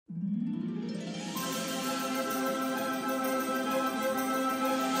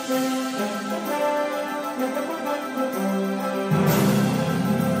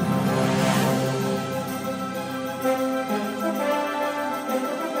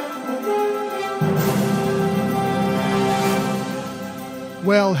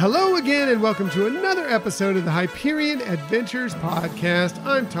Well, hello again, and welcome to another episode of the Hyperion Adventures Podcast.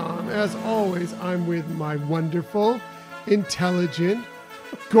 I'm Tom. As always, I'm with my wonderful, intelligent,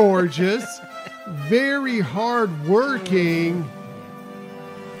 gorgeous, very hard-working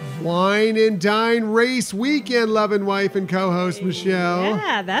Wine and Dine Race Weekend loving wife and co-host, Michelle.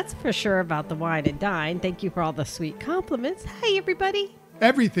 Yeah, that's for sure about the Wine and Dine. Thank you for all the sweet compliments. Hi, everybody.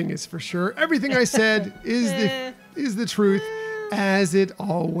 Everything is for sure. Everything I said is the truth. As it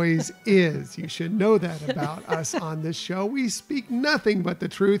always is. You should know that about us on this show. We speak nothing but the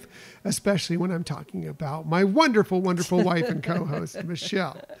truth, especially when I'm talking about my wonderful, wonderful wife and co-host,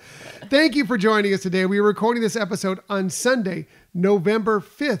 Michelle. Thank you for joining us today. We are recording this episode on Sunday, November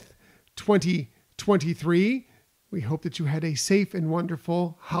 5th, 2023. We hope that you had a safe and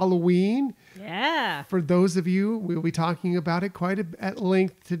wonderful Halloween. Yeah. For those of you, we'll be talking about it quite at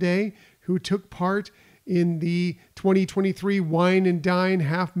length today, who took part in the 2023 Wine and Dine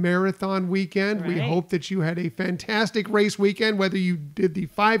Half Marathon weekend. Right. We hope that you had a fantastic race weekend, whether you did the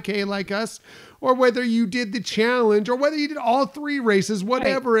 5K like us, or whether you did the challenge, or whether you did all three races,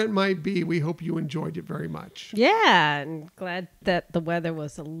 whatever it might be. We hope you enjoyed it very much. Yeah, and glad that the weather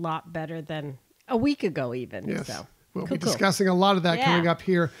was a lot better than a week ago even. Yes. So. We'll be discussing a lot of that coming up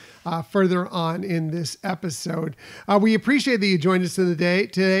here further on in this episode. We appreciate that you joined us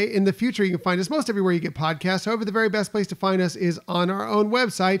today. In the future, you can find us most everywhere you get podcasts. However, the very best place to find us is on our own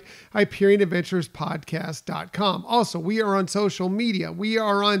website, HyperionAdventuresPodcast.com. Also, we are on social media. We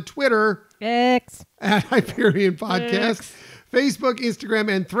are on Twitter X at Hyperion Podcast. Facebook, Instagram,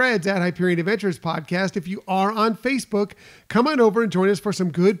 and Threads at Hyperion Adventures Podcast. If you are on Facebook, come on over and join us for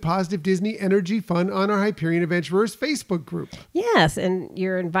some good, positive Disney energy fun on our Hyperion Adventurers Facebook group. Yes, and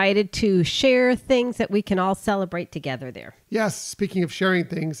you're invited to share things that we can all celebrate together there. Yes, speaking of sharing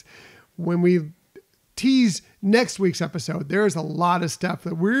things, when we tease next week's episode, there's a lot of stuff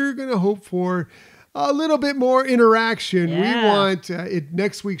that we're going to hope for a little bit more interaction. Yeah. We want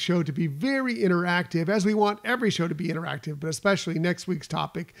next week's show to be very interactive, as we want every show to be interactive, but especially next week's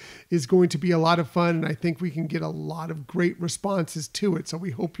topic is going to be a lot of fun, and I think we can get a lot of great responses to it. So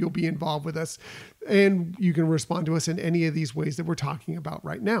we hope you'll be involved with us, and you can respond to us in any of these ways that we're talking about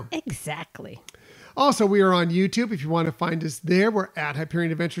right now. Exactly. Also, we are on YouTube. If you want to find us there, we're at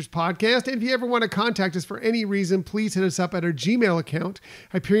Hyperion Adventures Podcast. And if you ever want to contact us for any reason, please hit us up at our Gmail account,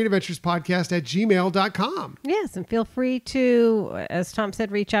 HyperionAdventuresPodcast@gmail.com. Yes, and feel free to, as Tom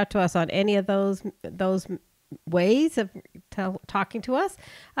said, reach out to us on any of those ways of talking to us.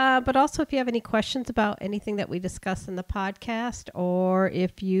 But also, if you have any questions about anything that we discuss in the podcast, or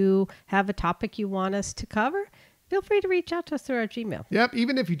if you have a topic you want us to cover, feel free to reach out to us through our Gmail. Yep,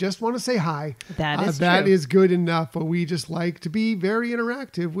 even if you just want to say hi. That is good enough. But we just like to be very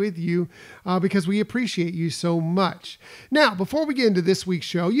interactive with you because we appreciate you so much. Now, before we get into this week's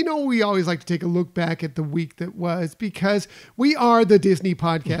show, we always like to take a look back at the week that was, because we are the Disney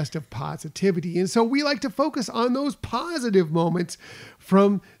podcast of positivity. And so we like to focus on those positive moments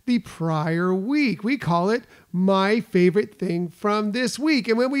from the prior week. We call it My Favorite Thing from This Week.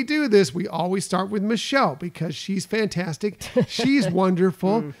 And when we do this, we always start with Michelle, because she's fantastic. She's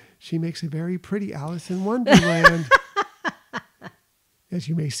wonderful. She makes a very pretty Alice in Wonderland, as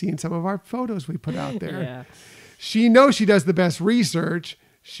you may see in some of our photos we put out there. Yeah. She knows she does the best research.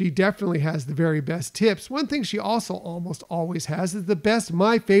 She definitely has the very best tips. One thing she also almost always has is the best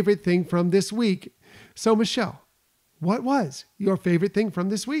My Favorite Thing from This Week. So, Michelle, what was your favorite thing from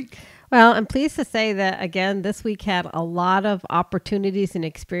this week? Well, I'm pleased to say that, again, this week had a lot of opportunities and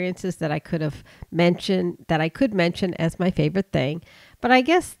experiences that I could mention as my favorite thing. But I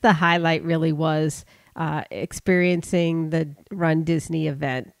guess the highlight really was experiencing the Run Disney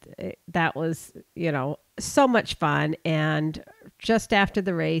event. That was, so much fun. And just after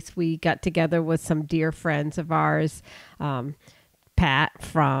the race, we got together with some dear friends of ours, Pat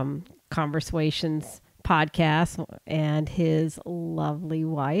from Conversations podcast and his lovely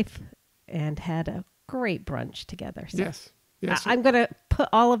wife, and had a great brunch together. So yes. I'm going to put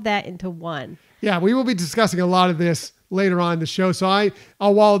all of that into one. Yeah, we will be discussing a lot of this later on in the show. So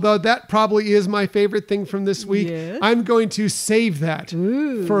although that probably is my favorite thing from this week, yes, I'm going to save that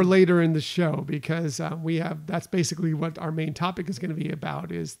for later in the show, because that's basically what our main topic is going to be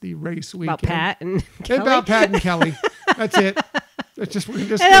about, is the race weekend. About Pat and Kelly. About Pat and Kelly. That's it.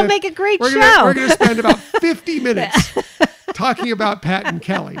 It'll make a great show. We're going to spend about 50 minutes talking about Pat and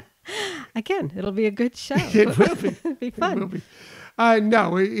Kelly. Again, it'll be a good show. It will be. It'll be fun. It will be.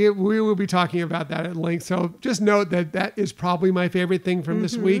 We will be talking about that at length. So just note that is probably my favorite thing from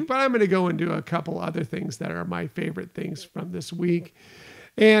this week, but I'm going to go into a couple other things that are my favorite things from this week.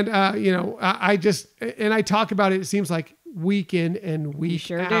 And, I talk about it. It seems like week in and week You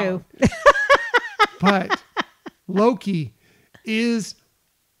sure out. do. But Loki is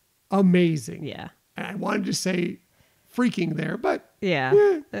amazing. Yeah. And I wanted to say freaking there, but Yeah.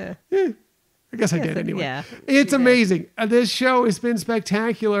 I guess I did anyway. Yeah. It's amazing. This show has been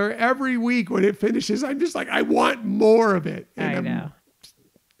spectacular. Every week when it finishes, I'm just like, I want more of it. And I I'm know.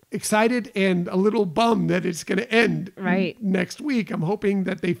 excited and a little bummed that it's going to end next week. I'm hoping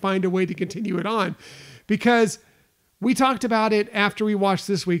that they find a way to continue it on, because we talked about it after we watched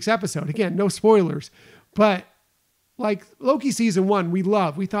this week's episode. Again, no spoilers, but like Loki season 1, we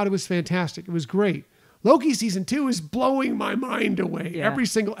thought it was fantastic. It was great. Loki season 2 is blowing my mind away. Yeah. Every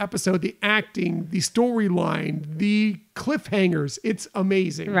single episode, the acting, the storyline, the cliffhangers, it's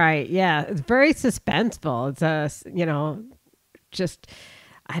amazing. Right. Yeah. It's very suspenseful. It's just,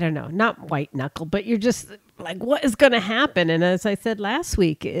 I don't know, not white knuckle, but you're just like, what is going to happen? And as I said last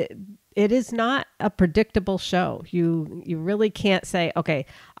week, it is not a predictable show. You really can't say, okay,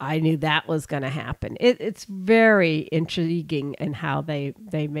 I knew that was going to happen. It's very intriguing in how they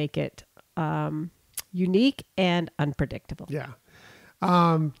make it unique and unpredictable. Yeah.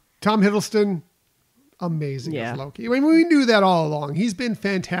 Tom Hiddleston, amazing as Loki. I mean, we knew that all along. He's been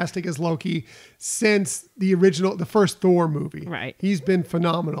fantastic as Loki since the first Thor movie. Right. He's been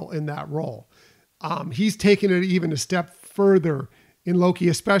phenomenal in that role. He's taken it even a step further in Loki,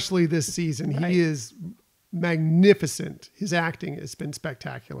 especially this season. Right. He is magnificent. His acting has been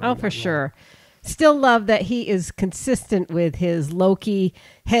spectacular. Oh, for sure. Still love that he is consistent with his Loki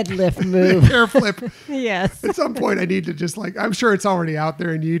head lift move. Hair flip. Yes. At some point I need to just I'm sure it's already out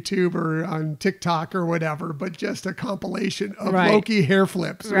there in YouTube or on TikTok or whatever, but just a compilation of Loki hair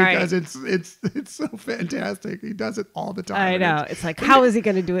flips because it's so fantastic. He does it all the time. I know. It's like, how is he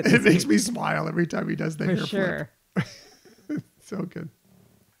going to do it? It makes me smile every time he does the hair flip. So good.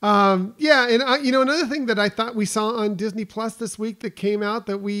 And another thing that I thought we saw on Disney Plus this week that came out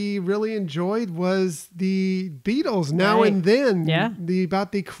that we really enjoyed was the Beatles Now and Then. Yeah.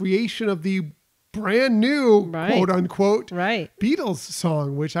 About the creation of the brand new quote unquote Beatles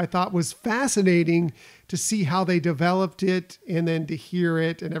song, which I thought was fascinating to see how they developed it and then to hear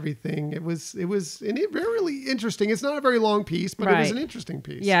it and everything. It was really interesting. It's not a very long piece, but it was an interesting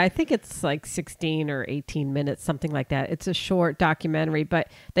piece. Yeah, I think it's like 16 or 18 minutes, something like that. It's a short documentary,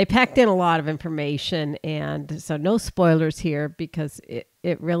 but they packed in a lot of information, and so no spoilers here because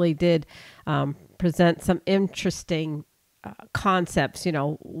it really did present some interesting concepts.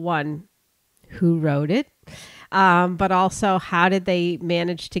 One, who wrote it, but also how did they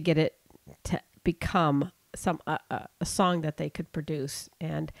manage to get it to become a song that they could produce,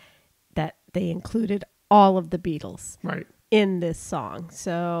 and that they included all of the Beatles in this song.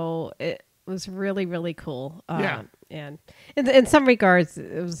 So it was really, really cool. And in some regards,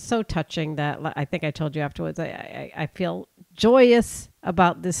 it was so touching that I think I told you afterwards, I feel joyous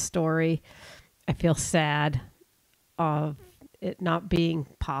about this story. I feel sad of it not being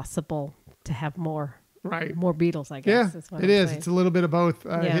possible to have more Beatles, I guess. Yeah, it is. It's a little bit of both.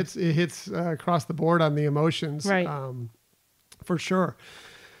 It hits across the board on the emotions, for sure.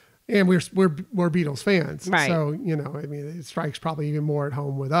 And we're Beatles fans, so it strikes probably even more at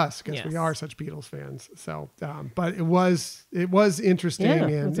home with us because we are such Beatles fans. So, but it was interesting,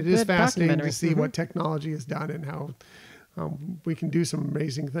 and it is fascinating to see what technology has done and how we can do some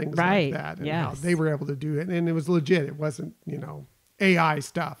amazing things like that, and how they were able to do it, and it was legit. It wasn't AI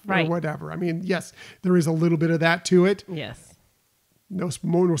stuff or whatever. I mean, yes, there is a little bit of that to it. Yes. No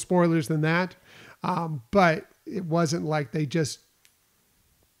more spoilers than that. But it wasn't like they just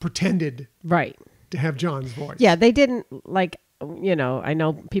pretended to have John's voice. Yeah, they didn't I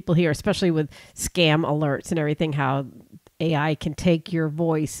know people here, especially with scam alerts and everything, how AI can take your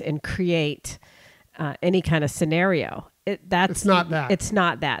voice and create any kind of scenario. It's not that. It's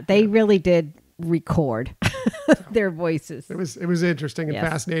not that. They really did record their voices. It was interesting and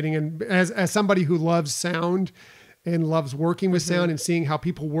fascinating. And as somebody who loves sound and loves working with sound and seeing how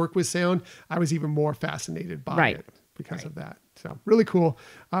people work with sound, I was even more fascinated by it because of that. So really cool.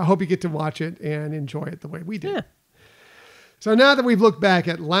 I hope you get to watch it and enjoy it the way we did. Yeah. So now that we've looked back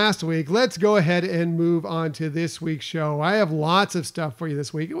at last week, let's go ahead and move on to this week's show. I have lots of stuff for you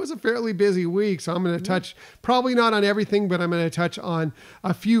this week. It was a fairly busy week, so I'm going to touch probably not on everything, but I'm going to touch on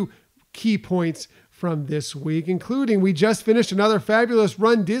a few key points from this week, including we just finished another fabulous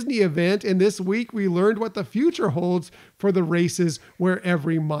Run Disney event, and this week we learned what the future holds for the races where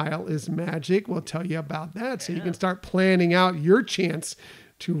every mile is magic. We'll tell you about that so you can start planning out your chance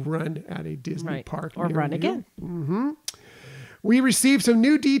to run at a Disney park or run again. Mm-hmm. We received some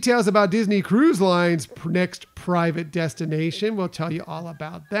new details about Disney Cruise Line's next private destination. We'll tell you all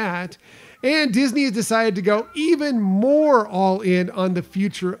about that. And Disney has decided to go even more all in on the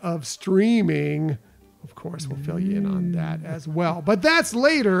future of streaming. Of course, we'll fill you in on that as well. But that's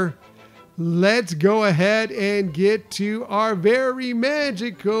later. Let's go ahead and get to our very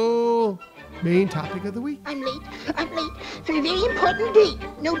magical main topic of the week. I'm late for a very important date.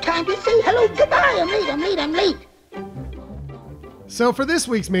 No time to say hello, goodbye. I'm late. So for this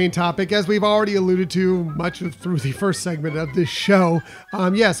week's main topic, as we've already alluded to through the first segment of this show,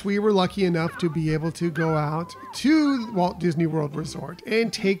 yes, we were lucky enough to be able to go out to Walt Disney World Resort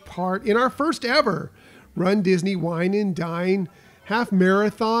and take part in our first ever Run Disney Wine and Dine half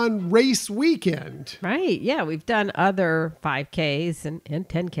marathon race weekend. Right. Yeah. We've done other 5Ks and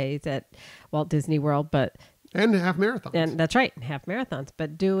 10Ks at Walt Disney World, and half marathons. And that's right. Half marathons.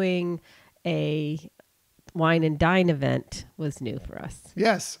 But doing a wine and dine event was new for us.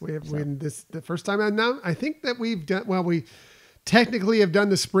 Yes. The first time now, I think that we've done, we technically have done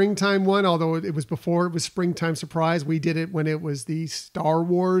the springtime one, although it was before it was Springtime Surprise. We did it when it was the Star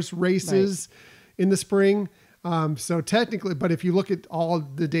Wars races in the spring. So technically, but if you look at all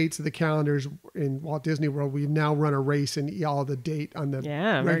the dates of the calendars in Walt Disney World, we now run a race in all the date on the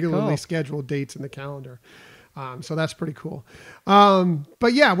regularly scheduled dates in the calendar. So that's pretty cool.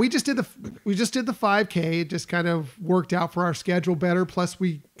 But yeah, we just did the 5K. It just kind of worked out for our schedule better. Plus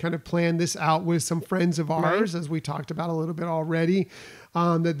we kind of planned this out with some friends of ours, as we talked about a little bit already,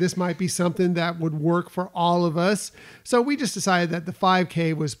 that this might be something that would work for all of us. So we just decided that the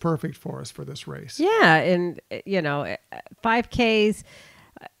 5K was perfect for us for this race. Yeah. And 5Ks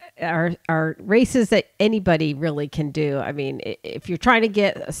are races that anybody really can do. I mean, if you're trying to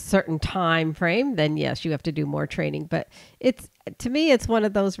get a certain time frame, then yes, you have to do more training. But to me, it's one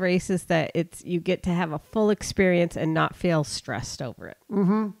of those races that you get to have a full experience and not feel stressed over it.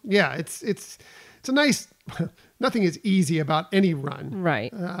 Mm-hmm. Yeah, it's a nice. Nothing is easy about any run,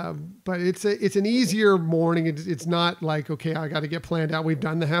 right? But it's an easier morning. It's not like, okay, I got to get planned out. We've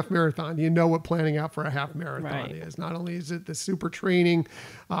done the half marathon. You know what planning out for a half marathon is. Not only is it the super training,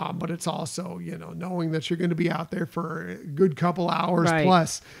 but it's also knowing that you're going to be out there for a good couple hours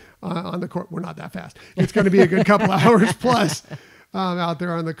plus on the course. We're not that fast. It's going to be a good couple hours plus. Out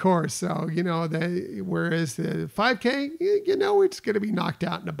there on the course. So, whereas the 5K, it's going to be knocked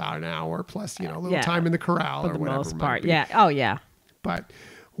out in about an hour plus, a little time in the corral or whatever. Most part. Yeah. Oh, yeah. But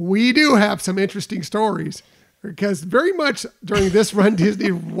we do have some interesting stories because very much during this Run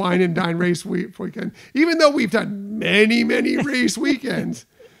Disney Wine and Dine race weekend, even though we've done many, many race weekends,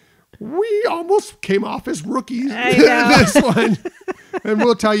 we almost came off as rookies this one. And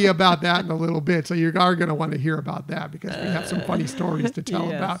we'll tell you about that in a little bit. So you are going to want to hear about that because we have some funny stories to tell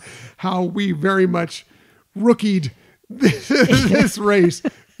about how we very much rookied this race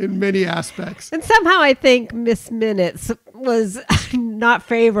in many aspects. And somehow I think Miss Minutes was not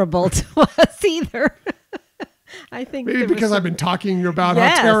favorable to us either. I think maybe because I've been talking about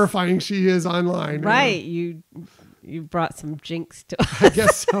how terrifying she is online. Right. You brought some jinx to us. I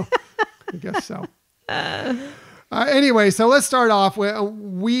guess so. Anyway, so let's start off with,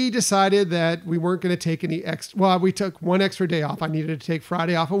 we decided that we weren't going to take any extra. Well, we took one extra day off. I needed to take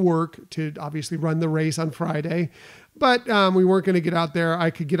Friday off of work to obviously run the race on Friday, but we weren't going to get out there. I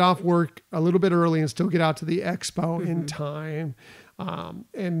could get off work a little bit early and still get out to the expo in time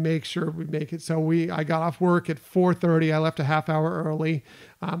and make sure we make it. So I got off work at 4:30. I left a half hour early,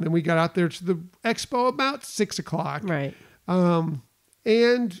 and we got out there to the expo about 6 o'clock. Right.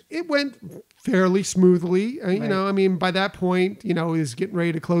 And it went fairly smoothly. By that point, it was getting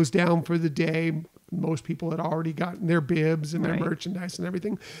ready to close down for the day. Most people had already gotten their bibs and their merchandise and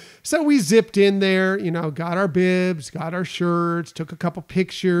everything. So we zipped in there, got our bibs, got our shirts, took a couple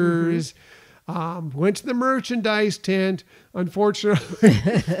pictures, went to the merchandise tent. Unfortunately,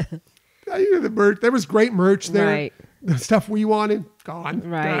 there was great merch there. Right. The stuff we wanted, gone,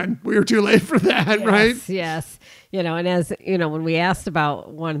 done. We were too late for that, right? Yes. And as when we asked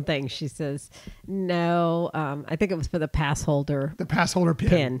about one thing, she says, no, I think it was for the pass holder. The pass holder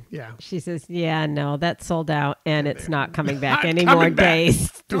pin. Yeah. She says, yeah, no, that's sold out and it's not coming back any more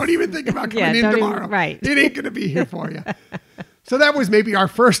days. Don't even think about coming in tomorrow. Right. It ain't going to be here for you. So that was maybe our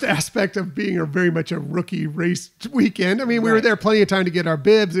first aspect of being very much a rookie race weekend. I mean, we were there plenty of time to get our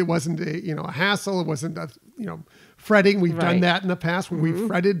bibs. It wasn't a hassle. It wasn't fretting. We've done that in the past when we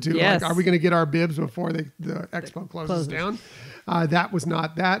fretted to are we going to get our bibs before the expo closes down? That was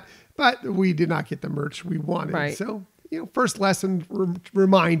not that, but we did not get the merch we wanted. Right. So, first lesson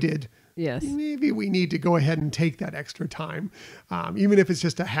reminded Yes. maybe we need to go ahead and take that extra time, even if it's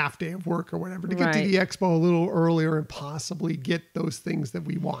just a half day of work or whatever, to get to the expo a little earlier and possibly get those things that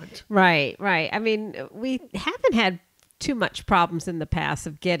we want. Right. I mean, we haven't had too much problems in the past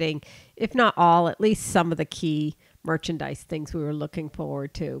of getting, if not all, at least some of the key merchandise things we were looking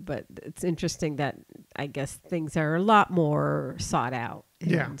forward to. But it's interesting that I guess things are a lot more sought out.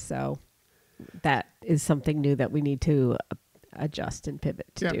 And so that is something new that we need to adjust and pivot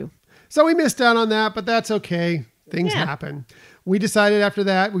to do. So we missed out on that, but that's okay. Things happen. We decided after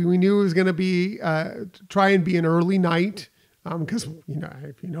that, we knew it was going to be, try and be an early night. Because,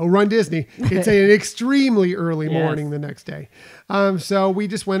 if you know Run Disney, it's an extremely early morning the next day. So we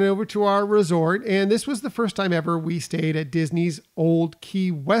just went over to our resort, and this was the first time ever we stayed at Disney's old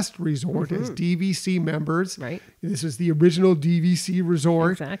Key West Resort as DVC members. Right. This was the original DVC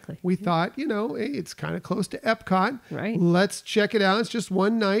resort. Exactly. We thought, hey, it's kind of close to Epcot. Right. Let's check it out. It's just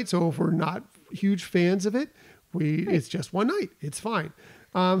one night. So if we're not huge fans of it, it's just one night. It's fine.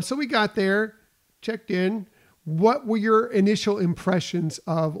 So we got there, checked in. What were your initial impressions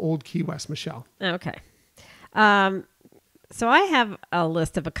of Old Key West, Michelle? Okay. So I have a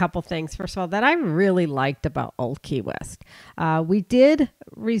list of a couple things, first of all, that I really liked about Old Key West. We did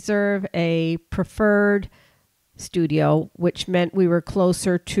reserve a preferred studio, which meant we were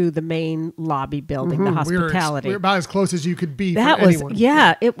closer to the main lobby building, the hospitality. We were about as close as you could be that for was, anyone.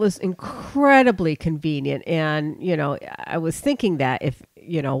 Yeah, it was incredibly convenient. And, I was thinking that if,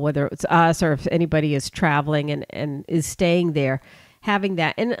 whether it's us or if anybody is traveling and is staying there, having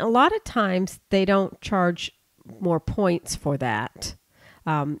that. And a lot of times they don't charge more points for that.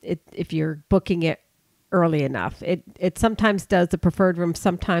 If you're booking it early enough, it sometimes does. The preferred room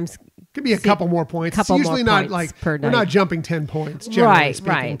sometimes could be a couple more points. It's usually not like per night. We're not jumping 10 points. Generally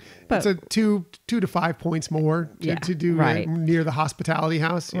speaking. Right. But it's a 2 to 5 points more to do near the hospitality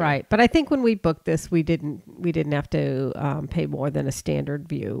house. Yeah. Right. But I think when we booked this, we didn't have to pay more than a standard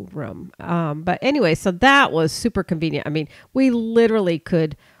view room. But anyway, so that was super convenient. I mean, we literally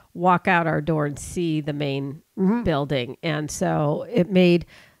could walk out our door and see the main building, and so it made.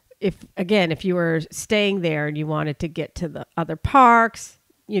 If you were staying there and you wanted to get to the other parks,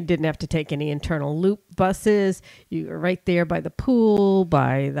 you didn't have to take any internal loop buses. You were right there by the pool,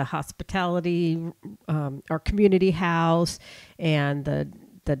 by the hospitality or community house, and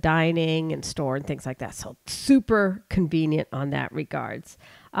the dining and store and things like that. So super convenient on that regards.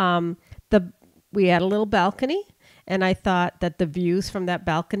 We had a little balcony, and I thought that the views from that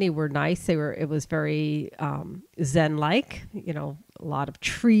balcony were nice. It was very Zen-like, a lot of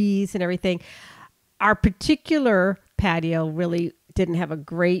trees and everything. Our particular patio really didn't have a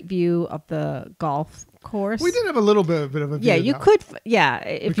great view of the golf course. We did have a little bit of a view. Yeah, you could. Yeah,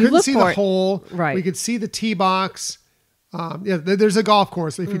 if you look see for the hole, right? We could see the tee box. There's a golf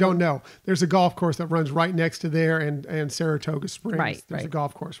course. If you don't know, there's a golf course that runs right next to there and Saratoga Springs. Right, there's a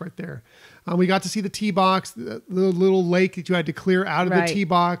golf course right there. We got to see the tee box, the little lake that you had to clear out of the tee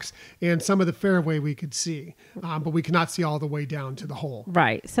box, and some of the fairway we could see, but we could not see all the way down to the hole.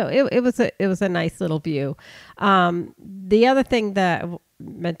 Right. So it was a nice little view. The other thing that I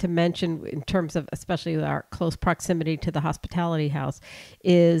meant to mention in terms of especially our close proximity to the hospitality house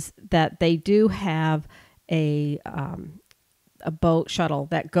is that they do have a boat shuttle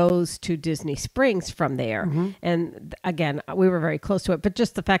that goes to Disney Springs from there. And again, we were very close to it, but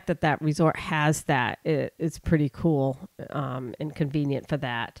just the fact that resort has that is pretty cool and convenient for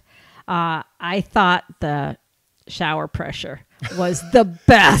that. I thought the shower pressure was the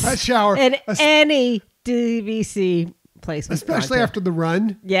best That shower in any DVC place. Especially after the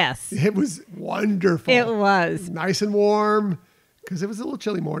run. Yes. It was wonderful. It was. Nice and warm because it was a little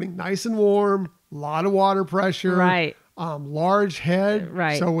chilly morning. Nice and warm. A lot of water pressure. Right. Large head.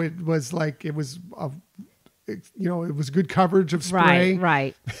 Right. So it was good coverage of spray.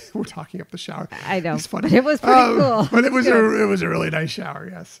 Right. We're talking up the shower. I know. It's funny. But it was pretty cool. But it was a really nice shower.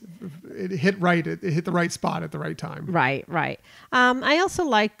 Yes. It hit right. It hit the right spot at the right time. Right. I also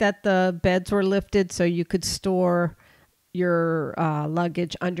liked that the beds were lifted so you could store your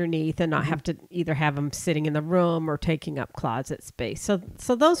luggage underneath and not have to either have them sitting in the room or taking up closet space.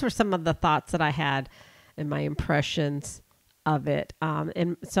 So those were some of the thoughts that I had and my impressions of it.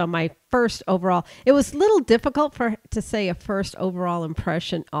 And so my first overall, it was a little difficult to say a first overall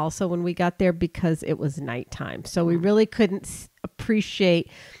impression also when we got there because it was nighttime. So we really couldn't appreciate,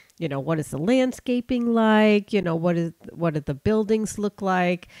 what is the landscaping like? What do the buildings look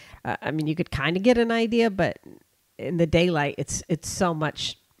like? I mean, you could kind of get an idea, but in the daylight, it's so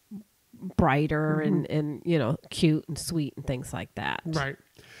much brighter and cute and sweet and things like that. Right.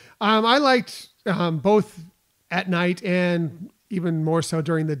 I liked both at night and even more so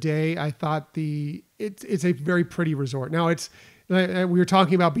during the day. I thought it's a very pretty resort. Now we were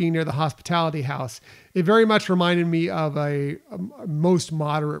talking about being near the hospitality house. It very much reminded me of a most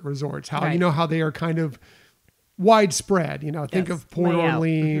moderate resorts. How Right. you know how they are kind of widespread. Think Yes, of Port way out.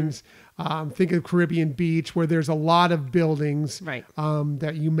 Orleans. Think of Caribbean Beach, where there's a lot of buildings Right.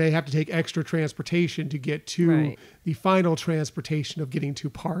 that you may have to take extra transportation to get to Right. the final transportation of getting to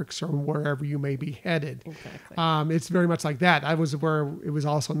parks or wherever you may be headed. Exactly. It's very much like that. I was where it was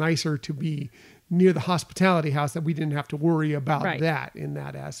also nicer to be near the hospitality house, that we didn't have to worry about Right. that in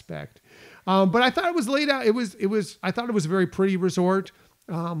that aspect. But I thought it was laid out. I thought it was a very pretty resort.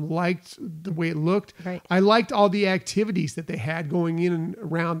 Liked the way it looked. Right. I liked all the activities that they had going in and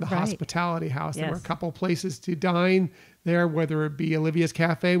around the Right. hospitality house. There were a Yes. couple places to dine there, whether it be Olivia's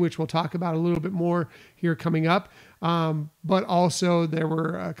Cafe, which we'll talk about a little bit more here coming up. But also there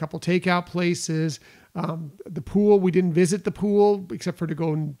were a couple takeout places. The pool, we didn't visit the pool except for to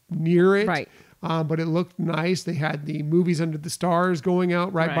go near it. Right. But it looked nice. They had the Movies Under the Stars going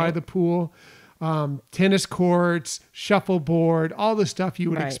out right by Right. the pool. Tennis courts, shuffleboard, all the stuff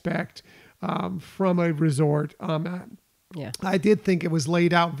you would Right. expect from a resort. Yeah. I did think it was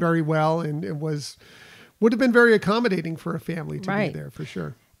laid out very well, and it would have been very accommodating for a family to Right. be there for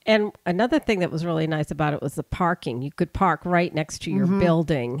sure. And another thing that was really nice about it was the parking. You could park right next to your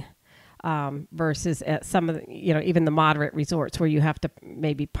building, versus at some of the, even the moderate resorts where you have to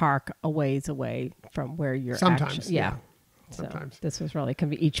maybe park a ways away from where you're Sometimes, actually. yeah. So Sometimes. this was really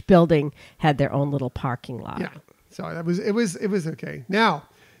convenient. Each building had their own little parking lot. Yeah. So it was okay. Now,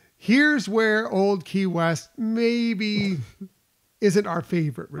 here's where Old Key West maybe isn't our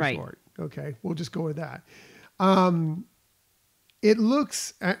favorite Right. resort. Okay. We'll just go with that. It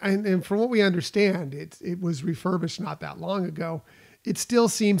looks, and from what we understand, it was refurbished not that long ago. It still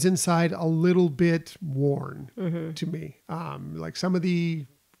seems inside a little bit worn to me. Like some of the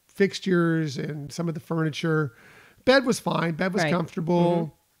fixtures and some of the furniture. Bed was fine. Bed was Right.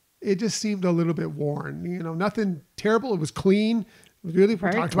 comfortable. It just seemed a little bit worn. Nothing terrible. It was clean. Really, we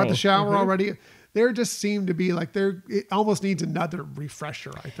Very talked about the clean. shower already. There just seemed to be like it almost needs another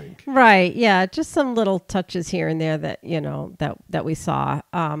refresher, I think. Right. Yeah. Just some little touches here and there that, that we saw.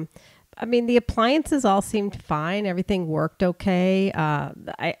 The appliances all seemed fine. Everything worked okay.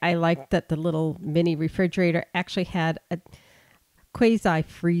 I liked that the little mini refrigerator actually had a quasi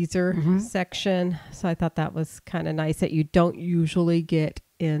freezer section. So I thought that was kind of nice that you don't usually get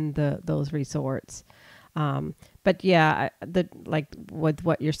in those resorts. But yeah, with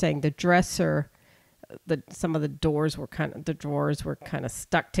what you're saying, the dresser, some of the drawers were kind of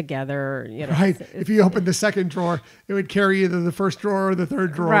stuck together. Right. If you opened the second drawer, it would carry either the first drawer or the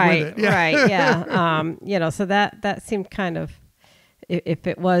third drawer right, with it. Yeah. Right. Yeah. So that seemed kind of, if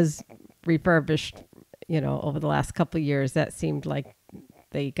it was refurbished, over the last couple of years, that seemed like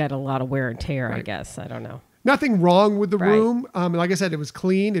they got a lot of wear and tear, I Right. guess. I don't know. Nothing wrong with the Right. room. Like I said, it was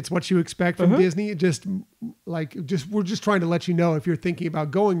clean. It's what you expect from Disney. We're just trying to let you know if you're thinking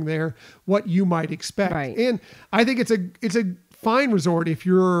about going there, what you might expect. Right. And I think it's a fine resort if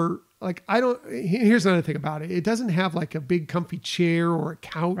you're like, here's another thing about it. It doesn't have like a big comfy chair or a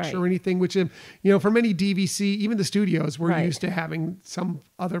couch Right. or anything, which, for many DVC, even the studios, we're Right. used to having some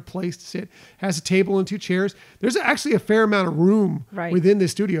other place to sit. Has a table and two chairs. There's actually a fair amount of room Right. within the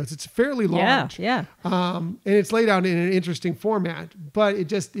studios. It's fairly large. Yeah. And it's laid out in an interesting format, but it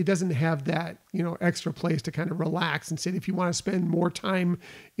doesn't have that, extra place to kind of relax and sit if you want to spend more time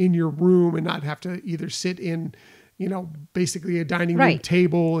in your room and not have to either sit in, basically a dining room Right.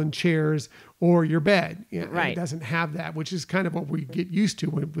 table and chairs or your bed. Right. It doesn't have that, which is kind of what we get used to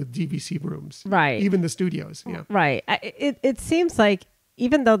with DVC rooms. Right. Even the studios. Yeah. Right. It seems like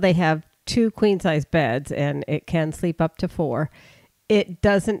even though they have 2 queen size beds and it can sleep up to 4, it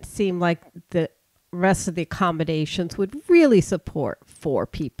doesn't seem like the rest of the accommodations would really support 4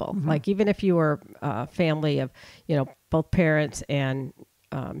 people. Like even if you were a family of, both parents and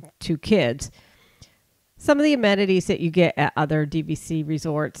 2 kids, some of the amenities that you get at other DVC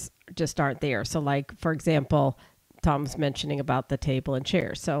resorts just aren't there. So like, for example, Tom's mentioning about the table and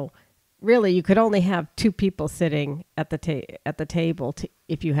chairs. So really you could only have 2 people sitting at the table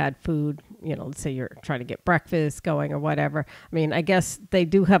if you had food, let's say you're trying to get breakfast going or whatever. I guess they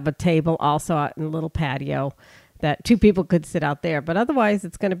do have a table also out in a little patio that 2 people could sit out there, but otherwise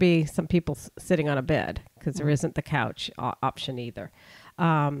it's going to be some people sitting on a bed because there isn't the couch option either.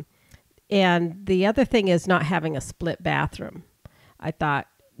 And the other thing is not having a split bathroom. I thought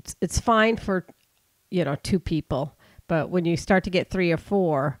it's fine for, 2 people, but when you start to get 3 or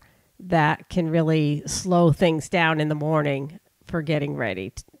 4, that can really slow things down in the morning for getting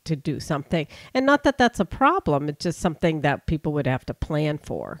ready to do something. And not that that's a problem. It's just something that people would have to plan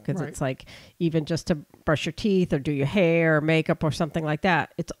for, because it's like even just to brush your teeth or do your hair or makeup or something like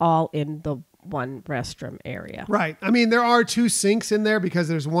that. It's all in the one restroom area. Right. I mean, there are 2 sinks in there because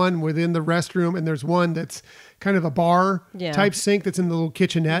there's one within the restroom and there's one that's kind of a bar type sink that's in the little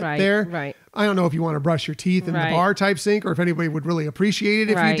kitchenette there. Right. I don't know if you want to brush your teeth in the bar type sink or if anybody would really appreciate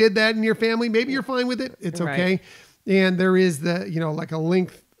it if you did that in your family. Maybe you're fine with it. It's okay. And there is the, like a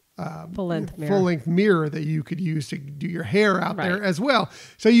full length mirror that you could use to do your hair out there as well.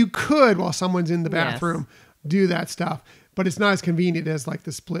 So you could, while someone's in the bathroom, do that stuff. But it's not as convenient as like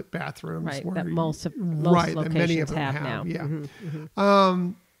the split bathrooms, that most locations that many of them have now. Yeah. Mm-hmm.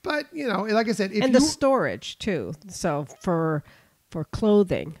 But like I said, the storage too. So for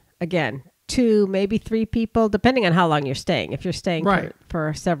clothing, again, 2, maybe 3 people, depending on how long you're staying. If you're staying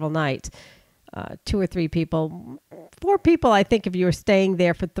for several nights, 2 or 3 people, 4 people. I think if you were staying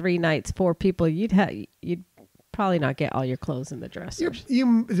there for 3 nights, 4 people, you'd probably not get all your clothes in the dressers.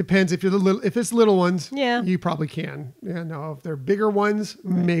 It depends if if it's little ones. Yeah, you probably can. No, if they're bigger ones,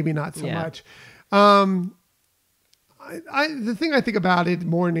 maybe not so much. The thing I think about it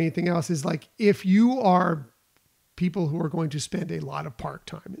more than anything else is like if you are people who are going to spend a lot of park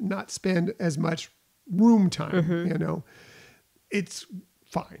time and not spend as much room time, it's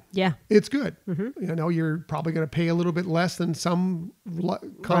fine. Yeah. It's good. You're probably going to pay a little bit less than some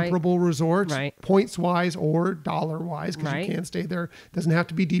comparable resorts, points wise or dollar wise, because you can stay there. It doesn't have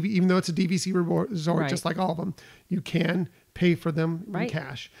to be even though it's a DVC resort, just like all of them, you can pay for them in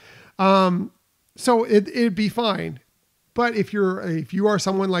cash. So it'd be fine. But if you are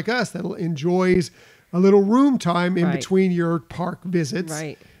someone like us that enjoys a little room time in between your park visits,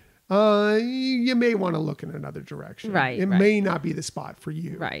 you may want to look in another direction. It may not be the spot for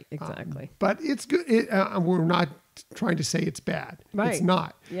you. Right, exactly. But it's good. We're not trying to say it's bad. It's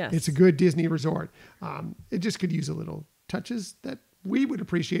not. Yes. It's a good Disney resort. It just could use a little touches that we would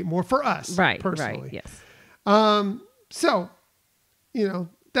appreciate more for us personally. Yes. So,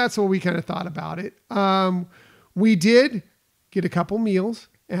 that's what we kind of thought about it. We did get a couple meals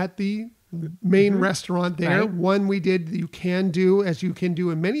at the main restaurant there. One we did, you can do, as you can do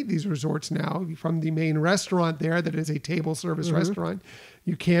in many of these resorts now, from the main restaurant there that is a table service restaurant.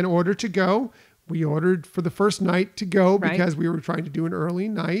 You can order to go. We ordered for the first night to go because we were trying to do an early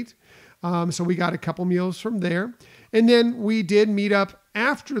night. So we got a couple meals from there. And then we did meet up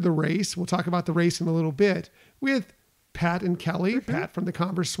after the race. We'll talk about the race in a little bit with Pat and Kelly. Pat from the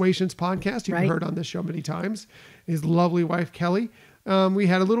Conversations podcast. You've heard on this show many times. His lovely wife, Kelly. We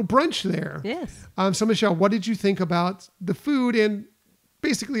had a little brunch there. Yes. So Michelle, what did you think about the food and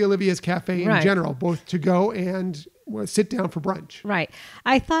basically Olivia's Cafe in general, both to go and sit down for brunch? Right.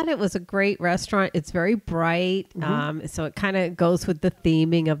 I thought it was a great restaurant. It's very bright. So it kind of goes with the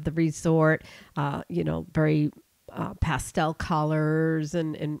theming of the resort, very pastel colors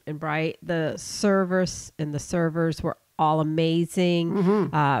and bright. The servers were all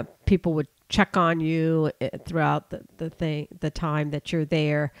amazing. People would check on you throughout the time that you're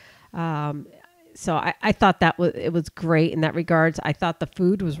there. So I thought it was great in that regards. I thought the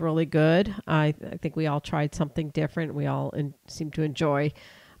food was really good. I think we all tried something different. We all seemed to enjoy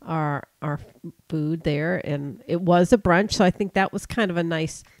our food there, and it was a brunch. So I think that was kind of a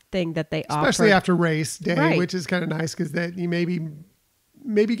nice thing that they offered. Especially after race day, which is kind of nice because that you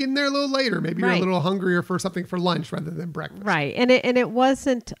maybe getting there a little later. Maybe you're a little hungrier for something for lunch rather than breakfast. Right. And it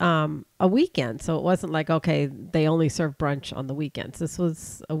wasn't a weekend. So it wasn't like, okay, they only serve brunch on the weekends. This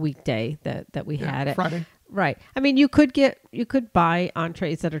was a weekday that we had it. Friday. Right. I mean, you could buy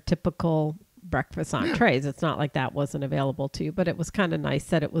entrees that are typical breakfast entrees. It's not like that wasn't available to you, but it was kind of nice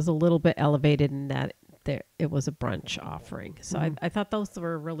that it was a little bit elevated in that it was a brunch offering. So I thought those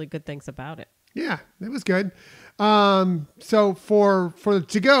were really good things about it. Yeah, it was good. So for the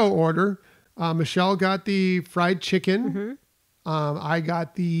to-go order, Michelle got the fried chicken. I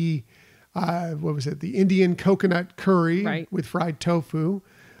got the, the Indian coconut curry with fried tofu.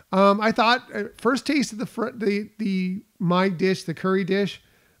 I thought first taste of my dish, the curry dish,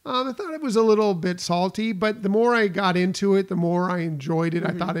 I thought it was a little bit salty, but the more I got into it, the more I enjoyed it.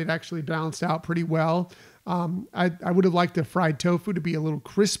 I thought it actually balanced out pretty well. I would have liked the fried tofu to be a little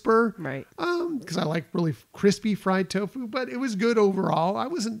crisper, because I like really crispy fried tofu, but it was good overall. I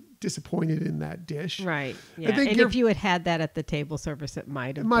wasn't disappointed in that dish. Right. Yeah. I think if you had that at the table service, it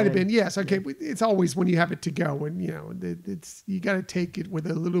might have been. Yes. Okay. Yeah. It's always when you have it to go, and you got to take it with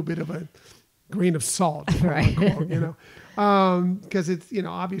a little bit of a grain of salt, because it's,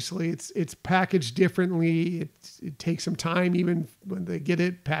 obviously it's packaged differently. It takes some time, even when they get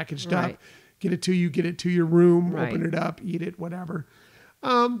it packaged up. Get it to you, get it to your room, open it up, eat it, whatever.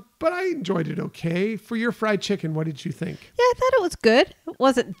 But I enjoyed it okay. For your fried chicken, what did you think? Yeah, I thought it was good. It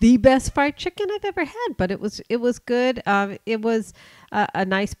wasn't the best fried chicken I've ever had, but it was good. It was a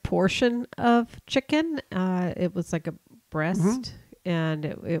nice portion of chicken. It was like a breast, and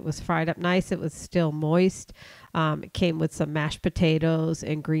it was fried up nice. It was still moist. It came with some mashed potatoes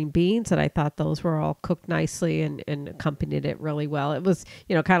and green beans, and I thought those were all cooked nicely and accompanied it really well. It was,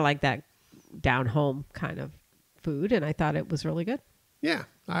 kind of like that down home kind of food, and I thought it was really good. Yeah,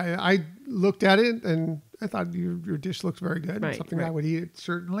 I looked at it and I thought your dish looks very good. Right, Something right. I would eat,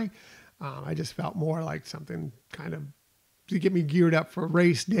 certainly. I just felt more like something kind of to get me geared up for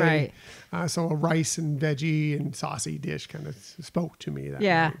race day. Right. So a rice and veggie and saucy dish kind of spoke to me. That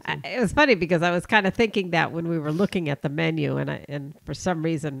Yeah, night. it was funny because I was kind of thinking that when we were looking at the menu, and for some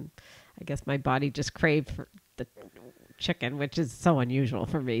reason, I guess my body just craved for the chicken, which is so unusual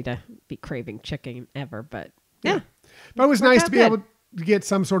for me to be craving chicken ever. But yeah. But it was Worked nice out to be good. able to get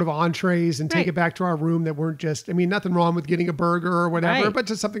some sort of entrees and take Right. it back to our room that weren't just, nothing wrong with getting a burger or whatever, Right. but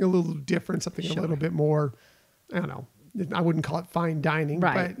just something a little different, something a Sure. little bit more, I don't know. I wouldn't call it fine dining,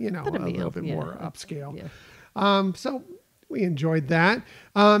 Right. but, But a a meal, little bit yeah. more upscale. Yeah. So we enjoyed that.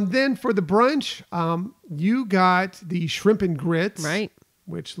 Then for the brunch, you got the shrimp and grits, Right.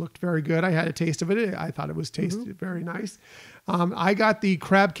 which looked very good. I had a taste of it. I thought it was tasted very nice. I got the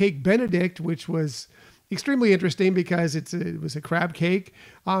crab cake Benedict, which was extremely interesting because it was a crab cake,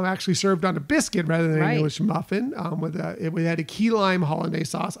 actually served on a biscuit rather than an Right. English muffin. It had a key lime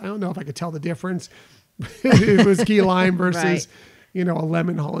hollandaise sauce. I don't know if I could tell the difference. It was key lime versus, Right. a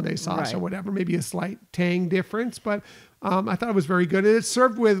lemon hollandaise sauce or Right. whatever. Maybe a slight tang difference, but I thought it was very good. And it's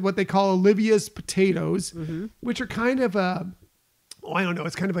served with what they call Olivia's potatoes, which are kind of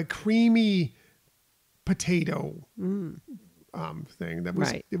it's kind of a creamy potato thing. That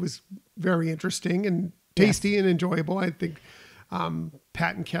was Right. It was very interesting and tasty and enjoyable. I think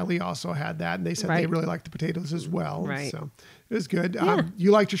Pat and Kelly also had that, and they said they Right. really liked the potatoes as well. Right. So it was good. Yeah.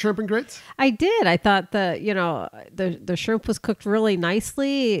 You liked your shrimp and grits? I did. I thought the shrimp was cooked really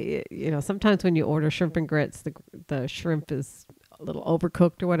nicely. Sometimes when you order shrimp and grits, the shrimp is a little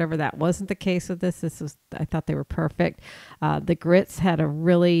overcooked or whatever. That wasn't the case with this. I thought they were perfect. The grits had a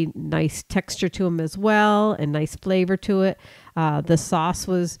really nice texture to them as well, and nice flavor to it. The sauce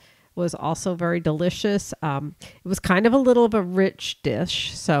was also very delicious. It was kind of a little of a rich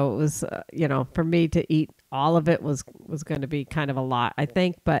dish, so it was for me to eat all of it was going to be kind of a lot, I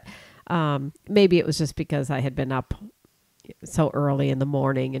think. But maybe it was just because I had been up so early in the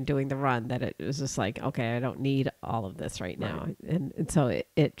morning and doing the run that it was just like, okay, I don't need all of this right now. And so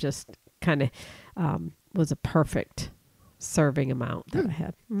it just kind of was a perfect serving amount that I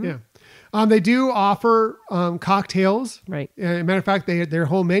had. Yeah. They do offer cocktails. Right. As a matter of fact, their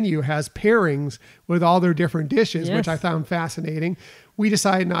whole menu has pairings with all their different dishes, which Yes. I found fascinating. We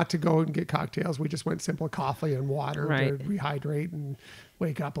decided not to go and get cocktails. We just went simple coffee and water Right. to rehydrate and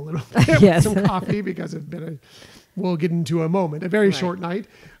wake up a little bit Yes. with some coffee because it's been we'll get into a moment, a very Right. short night.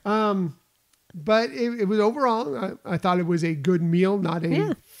 But it was overall, I thought it was a good meal, not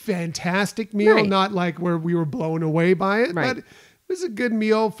a fantastic meal, Right. not like where we were blown away by it, Right. but it was a good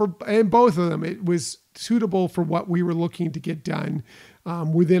meal and both of them. It was suitable for what we were looking to get done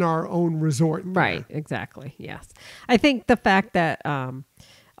within our own resort. there. Right, exactly. Yes. I think the fact that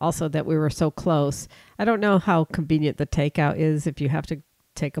also that we were so close, I don't know how convenient the takeout is if you have to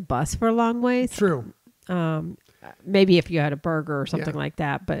take a bus for a long ways. True. Maybe if you had a burger or something Yeah. like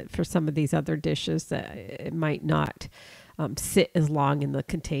that, but for some of these other dishes, it might not sit as long in the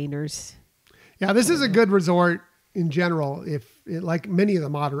containers. Yeah, this is a good resort in general. Like many of the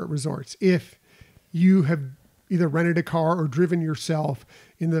moderate resorts, if you have either rented a car or driven yourself,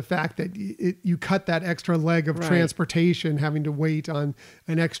 in the fact that you cut that extra leg of Right. transportation, having to wait on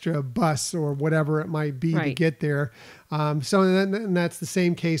an extra bus or whatever it might be to Right. get there. So then that's the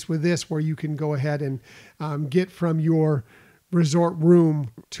same case with this, where you can go ahead and get from your resort room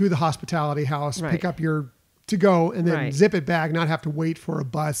to the hospitality house, Right. pick up your to go, and then Right. zip it back, not have to wait for a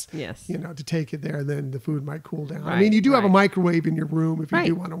bus, Yes. to take it there. Then the food might cool down. I Right, mean, you do have a right. microwave in your room. If you do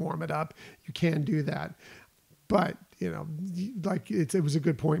Right. want to warm it up, you can do that. But, like it was a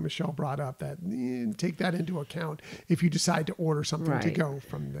good point Michelle brought up, that take that into account if you decide to order something to Right. go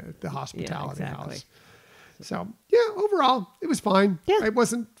from the hospitality exactly. house. So, overall, it was fine. Yeah. It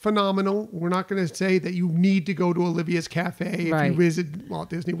wasn't phenomenal. We're not going to say that you need to go to Olivia's Cafe if you Right. visit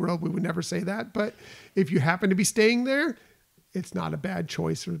Walt Disney World. We would never say that. But if you happen to be staying there, it's not a bad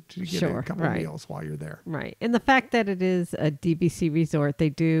choice to get Sure, a couple of right. meals while you're there. Right. And the fact that it is a DVC resort, they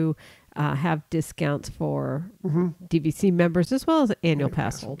do have discounts for DVC members as well as annual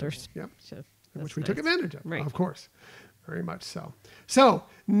pass holders. Yep. So Which that's we took nice. advantage of, Right. of course. Very much so. So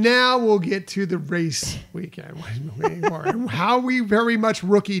now we'll get to the race weekend. How we very much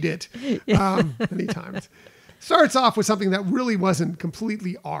rookied it many times. Starts off with something that really wasn't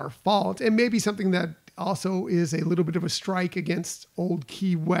completely our fault, and maybe something that also is a little bit of a strike against Old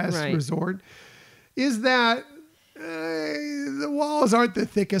Key West Resort, is that the walls aren't the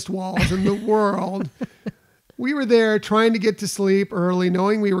thickest walls in the world. We were there trying to get to sleep early,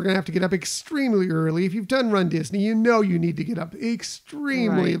 knowing we were going to have to get up extremely early. If you've done Run Disney, you know you need to get up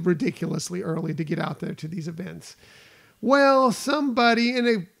extremely ridiculously early to get out there to these events. Well, somebody,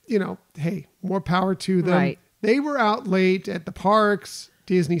 and hey, more power to them. Right. They were out late at the parks,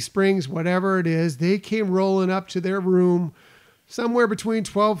 Disney Springs, whatever it is. They came rolling up to their room somewhere between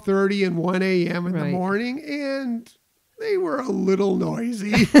 12:30 and 1 a.m. in the morning, and they were a little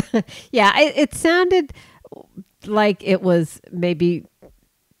noisy. Yeah, it sounded like it was maybe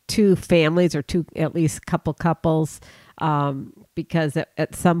two families or at least couples, because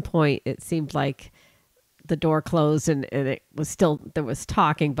at some point it seemed like the door closed and it was still, there was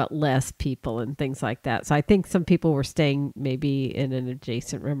talking, but less people and things like that. So I think some people were staying maybe in an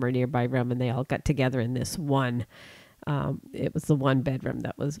adjacent room or nearby room, and they all got together in this one. It was the one bedroom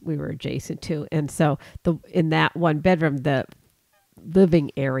that we were adjacent to. And so in that one bedroom, the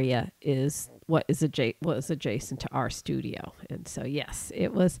living area is what was adjacent to our studio. And so, yes,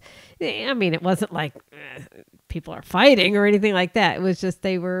 it was, I mean, it wasn't like people are fighting or anything like that. It was just,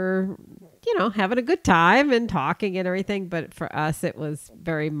 they were, having a good time and talking and everything. But for us, it was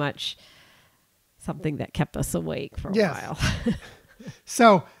very much something that kept us awake for a while.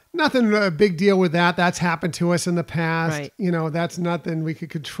 So nothing a big deal with that. That's happened to us in the past. Right. That's nothing we could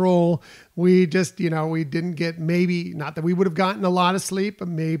control. We just, we didn't get, maybe not that we would have gotten a lot of sleep, but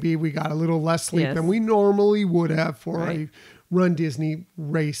maybe we got a little less sleep than we normally would have for a Run Disney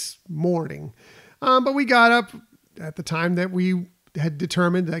race morning. But we got up at the time that we had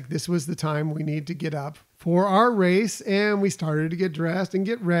determined that this was the time we need to get up for our race. And we started to get dressed and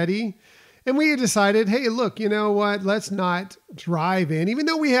get ready. And we had decided, hey, look, you know what? Let's not drive in, even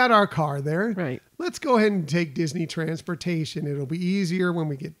though we had our car there. Right. Let's go ahead and take Disney transportation. It'll be easier when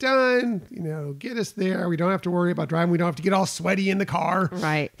we get done. Get us there. We don't have to worry about driving. We don't have to get all sweaty in the car.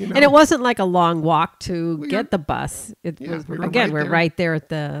 Right. And it wasn't like a long walk to get the bus. We're right there at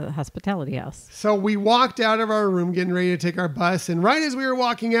the hospitality house. So we walked out of our room getting ready to take our bus. And right as we were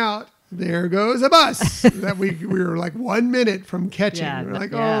walking out, there goes a bus that we were like 1 minute from catching. We're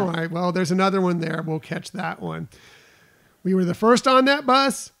like, all right, well, there's another one there. We'll catch that one. We were the first on that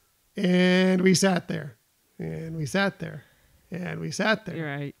bus, and we sat there, and we sat there, and we sat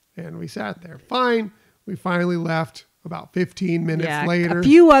there. Right. And we sat there. Fine. We finally left about 15 minutes later. A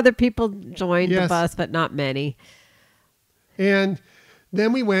few other people joined the bus, but not many. And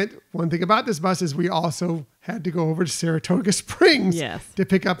then we went. One thing about this bus is we also had to go over to Saratoga Springs to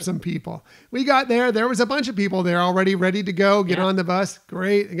pick up some people. We got there. There was a bunch of people there already ready to go, get on the bus.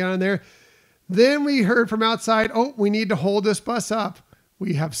 Great. Get on there. Then we heard from outside, we need to hold this bus up.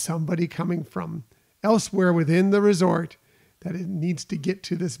 We have somebody coming from elsewhere within the resort that it needs to get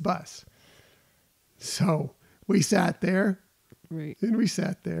to this bus. So we sat there. Right. And we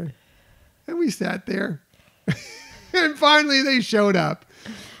sat there. And we sat there. And finally they showed up.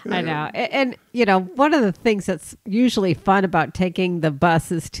 I know. And, one of the things that's usually fun about taking the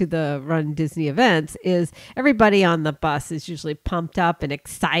buses to the Run Disney events is everybody on the bus is usually pumped up and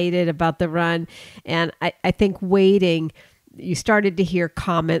excited about the run. And I think waiting, you started to hear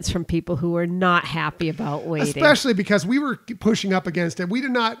comments from people who were not happy about waiting. Especially because we were pushing up against it. We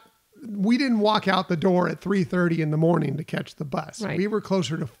didn't walk out the door at 3:30 in the morning to catch the bus. Right. We were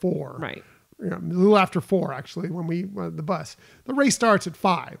closer to 4. Right. A little after 4, actually, when we the bus. The race starts at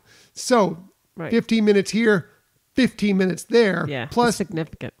 5. So 15 minutes here, 15 minutes there. Yeah, plus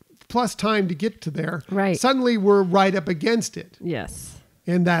significant. Plus time to get to there. Right. Suddenly we're right up against it. Yes.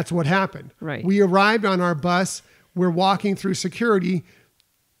 And that's what happened. Right. We arrived on our bus. We're walking through security.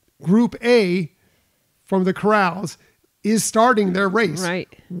 Group A from the corrals is starting their race. Right.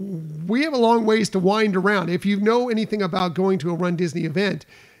 We have a long ways to wind around. If you know anything about going to a Run Disney event,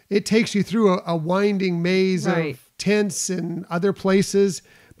 it takes you through a winding maze of tents and other places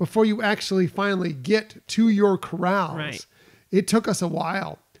before you actually finally get to your corrals. Right. It took us a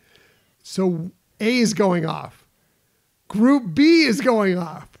while. So A is going off. Group B is going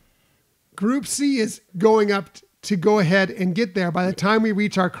off. Group C is going up to go ahead and get there. By the time we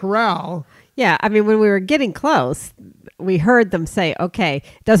reach our corral. Yeah. I mean, when we were getting close, we heard them say, okay,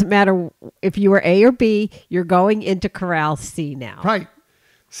 it doesn't matter if you were A or B, you're going into corral C now. Right.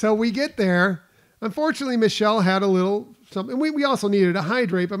 So we get there. Unfortunately, Michelle had a little something. We also needed to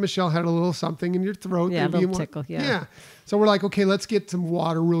hydrate, but Michelle had a little something in your throat. Yeah, a maybe little tickle. Yeah. So we're like, okay, let's get some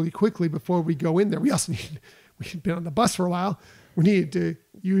water really quickly before we go in there. We had been on the bus for a while. We needed to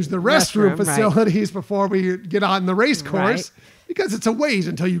use the restroom facilities before we get on the race course because it's a ways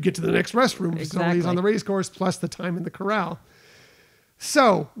until you get to the next restroom facilities on the race course, plus the time in the corral.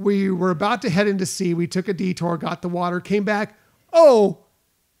 So we were about to head into C. We took a detour, got the water, came back. Oh,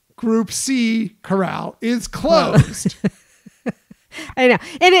 Group C corral is closed. I know.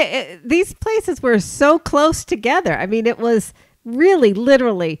 And these places were so close together. I mean, it was really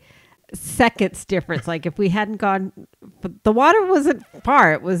literally seconds difference. Like if we hadn't gone, the water wasn't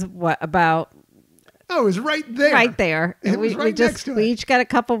far. It was about... Oh, it was right there. Right there. It was right next to it. We each got a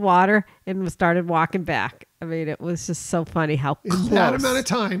cup of water and started walking back. I mean, it was just so funny how close. In that amount of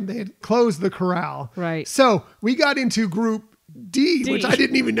time, they had closed the corral. Right. So we got into Group D, which I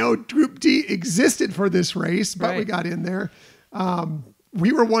didn't even know Group D existed for this race, but we got in there.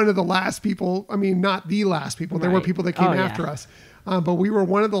 We were one of the last people. I mean, not the last people. There were people that came after us. But we were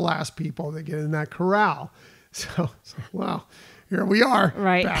one of the last people that get in that corral. So wow, here we are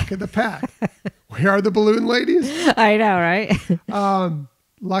back in the pack. We are the balloon ladies. I know, right?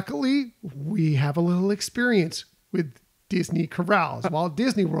 Luckily, we have a little experience with Disney corrals, Walt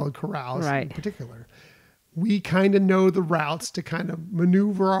Disney World corrals in particular. We kind of know the routes to kind of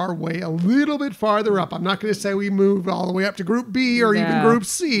maneuver our way a little bit farther up. I'm not going to say we moved all the way up to Group B or even Group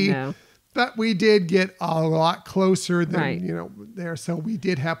C, but we did get a lot closer than, there. So we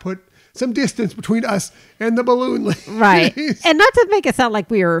did have put some distance between us and the balloon ladies. Right. And not to make it sound like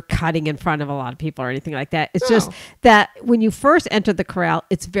we were cutting in front of a lot of people or anything like that. It's just that when you first enter the corral,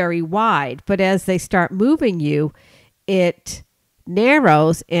 it's very wide. But as they start moving you, it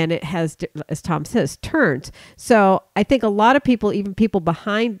narrows and it has, as Tom says, turns. So I think a lot of people, even people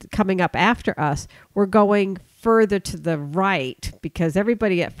behind coming up after us, were going further to the right because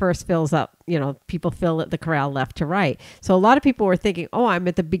everybody at first fills up, people fill the corral left to right. So a lot of people were thinking, oh, I'm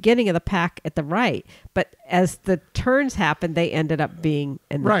at the beginning of the pack at the right. But as the turns happened, they ended up being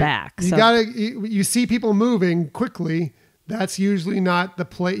in the back. You see people moving quickly. That's usually not the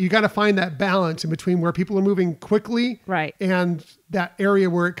play. You got to find that balance in between where people are moving quickly and that area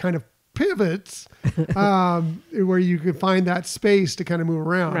where it kind of pivots, where you can find that space to kind of move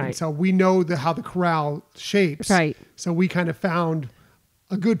around. And so we know how the corral shapes. So we kind of found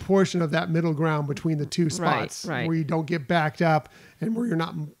a good portion of that middle ground between the two spots where you don't get backed up and where you're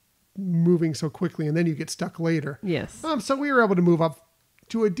not moving so quickly and then you get stuck later. Yes. So we were able to move up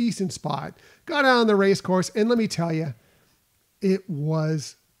to a decent spot, got out on the race course, and let me tell you, it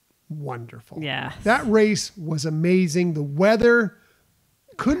was wonderful. Yeah. That race was amazing. The weather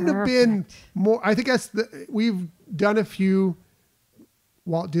couldn't have been more. I think we've done a few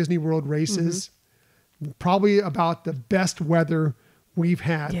Walt Disney World races, probably about the best weather we've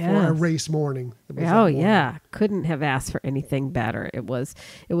had for a race morning. Yeah. Couldn't have asked for anything better. It was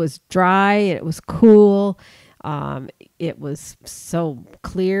dry. It was cool. It was so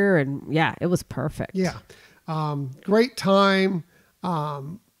clear and it was perfect. Yeah. Great time.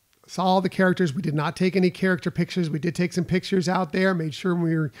 Saw all the characters. We did not take any character pictures. We did take some pictures out there, made sure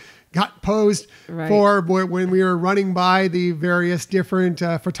we got posed for when we were running by the various different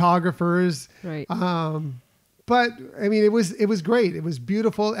photographers. Right. But I mean, it was great. It was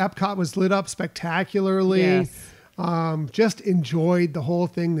beautiful. Epcot was lit up spectacularly. Yes. Just enjoyed the whole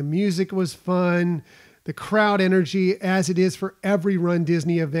thing. The music was fun. The crowd energy, as it is for every Run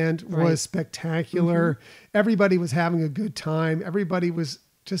Disney event, was spectacular. Everybody was having a good time. Everybody was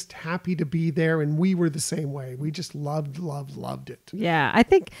just happy to be there, and we were the same way. We just loved it. Yeah, I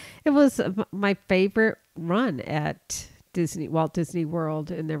think it was my favorite run at Walt Disney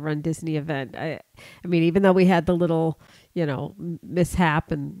World in the Run Disney event. I mean, even though we had the little,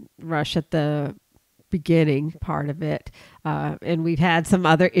 mishap and rush at the beginning part of it, and we've had some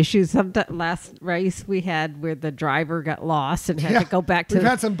other issues. Last race we had where the driver got lost and had to go back to. We've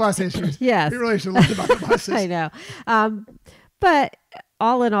had some bus issues. Yes, we really should learn about the buses. I know, but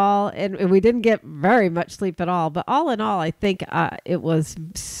all in all, and we didn't get very much sleep at all. But all in all, I think it was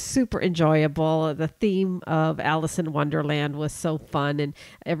super enjoyable. The theme of Alice in Wonderland was so fun, and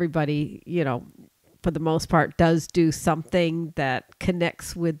everybody, for the most part, does do something that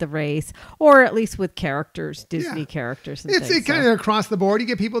connects with the race, or at least with characters, Disney characters. And it's kind of across the board. You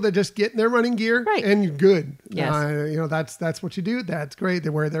get people that just get in their running gear and you're good. Yes. That's what you do. That's great.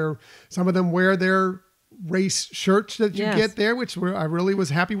 Some of them wear their race shirts that you get there, which I really was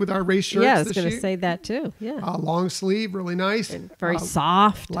happy with our race shirts. Yeah, I was going to say that too. Yeah. Long sleeve, really nice. And very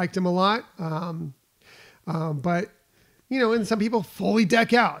soft. Liked them a lot. But and some people fully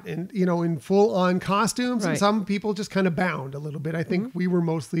deck out and, in full on costumes, and Right. some people just kind of bound a little bit. I think we were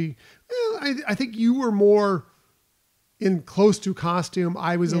mostly, I think you were more in close to costume.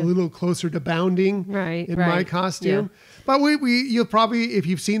 I was a little closer to bounding Right, in my right. costume. Yeah. But you'll probably, if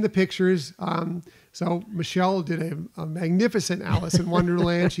you've seen the pictures, so Michelle did a magnificent Alice in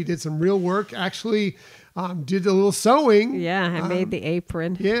Wonderland. She did some real work, actually did a little sewing. Yeah, I made the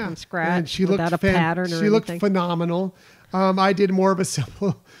apron from scratch and she without looked a pattern or she anything. looked phenomenal. I did more of a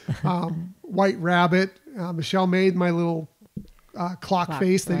simple white rabbit. Michelle made my little clock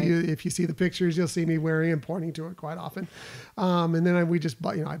face that right. if you see the pictures, you'll see me wearing and pointing to it quite often. And then we just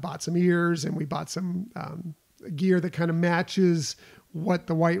bought, I bought some ears, and we bought some gear that kind of matches what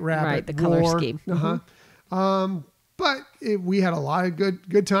the white rabbit Right, the color wore. scheme. But we had a lot of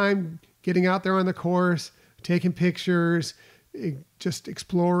good time getting out there on the course, taking pictures, just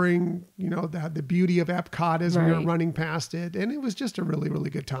exploring, the beauty of Epcot as we were Right. running past it. And it was just a really, really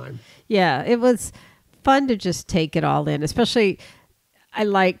good time. Yeah, it was fun to just take it all in. Especially, I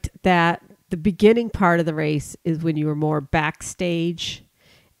liked that the beginning part of the race is when you were more backstage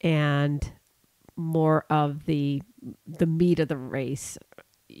and more of the meat of the race.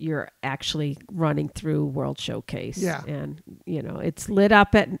 You're actually running through World Showcase. Yeah. And, it's lit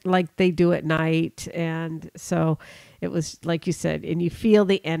up like they do at night. And so it was, like you said, and you feel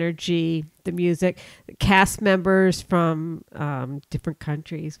the energy, the music. The cast members from different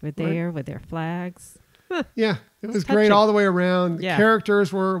countries were there with their flags. Yeah, it was touching. great all the way around. The Yeah.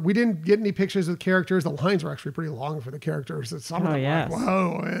 characters we didn't get any pictures of the characters. The lines were actually pretty long for the characters. Some of them yes. were like,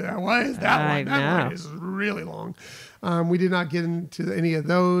 whoa, why is that I one? That know. one is really long. We did not get into any of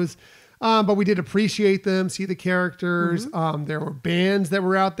those. But we did appreciate them, see the characters. There were bands that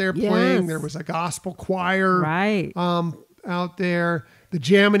were out there playing. Yes. There was a gospel choir Right. out there. The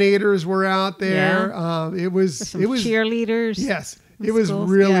Jaminators were out there. It was Some cheerleaders. yes, in it was schools.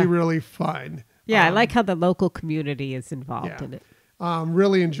 really, Yeah. really fun. Yeah, I like how the local community is involved in it.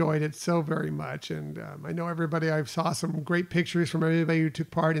 Really enjoyed it so very much. And I know I saw some great pictures from everybody who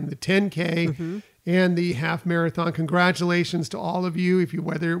took part in the 10K and the half marathon. Congratulations to all of you. It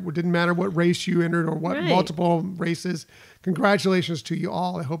didn't matter what race you entered or what Right. multiple races, congratulations to you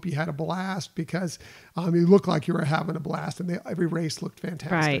all. I hope you had a blast, because you looked like you were having a blast, and every race looked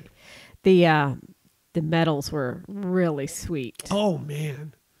fantastic. Right. The medals were really sweet. Oh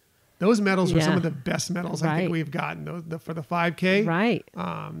man. Those medals were some Yeah. of the best medals I Right. think we've gotten for the 5K. Right.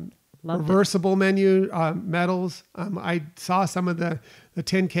 Loved it. Reversible menu medals. I saw some of the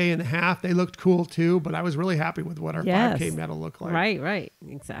 10K and a half. They looked cool too, but I was really happy with what our 5K medal looked like. Right.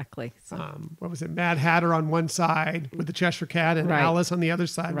 Exactly. So, What was it? Mad Hatter on one side with the Cheshire Cat, and Right. Alice on the other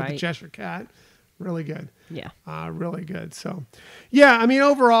side with the Right. Cheshire Cat. Really good. yeah. Really good. So, yeah, I mean,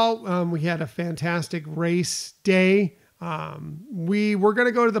 overall, we had a fantastic race day. We were going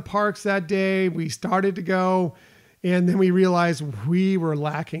to go to the parks that day. We started to go, and then we realized we were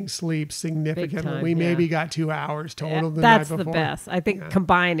lacking sleep significantly. time, We yeah. maybe got 2 hours total the That's night the before. best. I think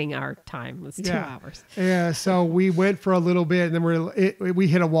combining our time was 2 hours. Yeah, so we went for a little bit, and then we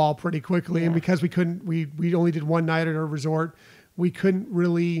hit a wall pretty quickly. And because we only did one night at our resort, we couldn't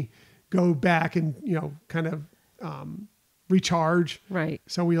really go back and kind of recharge. Right.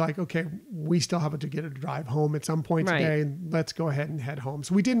 So okay, we still have to get a drive home at some point Right. today, and let's go ahead and head home.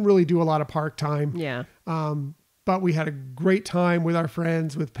 So we didn't really do a lot of park time. Yeah. But we had a great time with our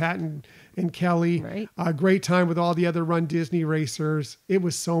friends, with Pat and Kelly. Right. A great time with all the other Run Disney racers. It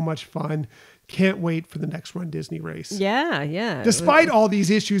was so much fun. Can't wait for the next Run Disney race. Yeah. Despite all these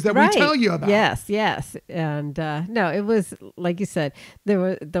issues that we tell you about. Yes. And no, it was like you said,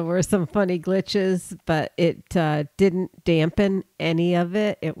 there were some funny glitches, but it didn't dampen any of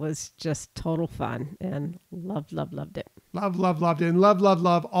it. It was just total fun, and loved it. Loved it. And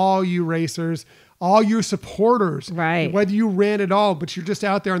love all you racers, all your supporters. Right. Whether you ran at all, but you're just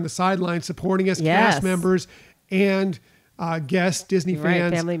out there on the sidelines supporting us, Yes. cast members and guests, Disney Right,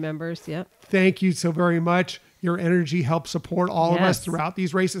 fans. family members. Yep. Thank you so very much. Your energy helps support all of us Yes. throughout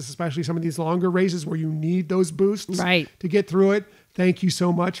these races, especially some of these longer races where you need those boosts Right. to get through it. Thank you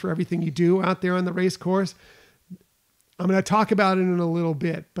so much for everything you do out there on the race course. I'm going to talk about it in a little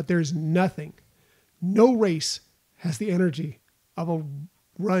bit, but there's no race has the energy of a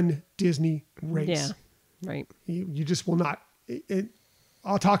Run Disney race. Yeah. Right. You just will not.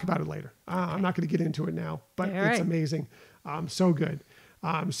 I'll talk about it later. I'm not going to get into it now, but All it's right. amazing. So good.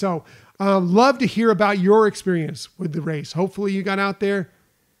 Love to hear about your experience with the race. Hopefully you got out there,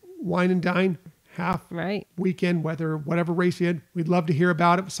 wine and dine, half Right. weekend, whatever race you had. We'd love to hear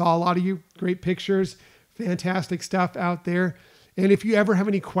about it. Saw a lot of you. Great pictures, fantastic stuff out there. And if you ever have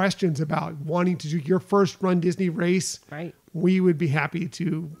any questions about wanting to do your first Run Disney race, Right. we would be happy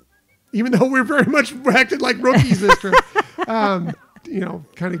to, even though we're very much acted like rookies this trip, kind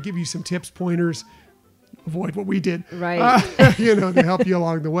of give you some tips, pointers, avoid what we did, Right. to help you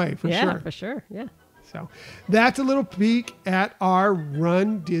along the way, for Yeah, sure. for sure. Yeah. So that's a little peek at our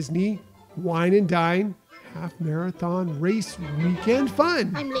Run Disney Wine and Dine half marathon race weekend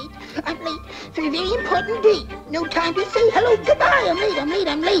fun. I'm late. For a very important date. No time to say hello, goodbye.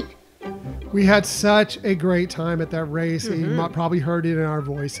 I'm late. We had such a great time at that race. You probably heard it in our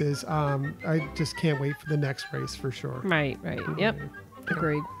voices. I just can't wait for the next race for sure. Right. Yep.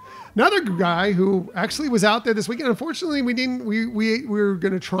 Agreed. Another guy who actually was out there this weekend. Unfortunately, we didn't. We were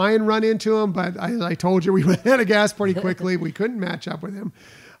going to try and run into him, but I told you we ran out of gas pretty quickly. We couldn't match up with him.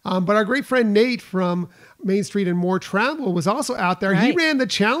 But our great friend Nate from Main Street and More Travel was also out there. Right. He ran the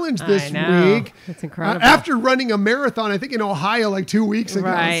challenge this I know. week. That's incredible. After running a marathon, I think in Ohio like 2 weeks ago.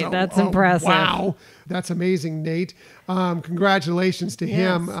 Right, So, that's impressive. Wow. That's amazing, Nate. Congratulations to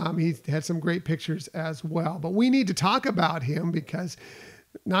him. Yes. He had some great pictures as well. But we need to talk about him because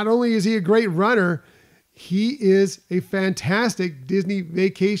not only is he a great runner, he is a fantastic Disney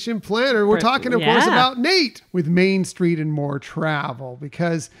vacation planner. We're talking, of course, about Nate with Main Street and More Travel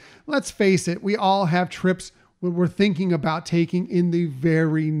because let's face it, we all have trips we're thinking about taking in the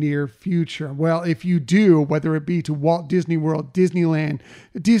very near future. Well, if you do, whether it be to Walt Disney World, Disneyland,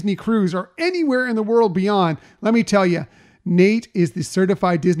 Disney Cruise, or anywhere in the world beyond, let me tell you, Nate is the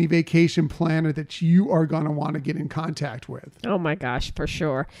certified Disney vacation planner that you are going to want to get in contact with. Oh my gosh, for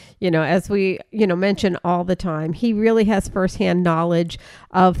sure. As we, mention all the time, he really has firsthand knowledge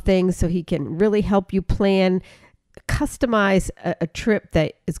of things so he can really help you plan, customize a trip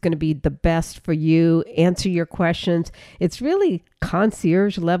that is going to be the best for you, answer your questions. It's really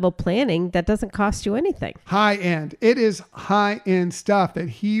concierge level planning that doesn't cost you anything. High end. It is high end stuff that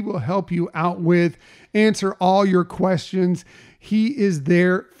he will help you out with, answer all your questions. He is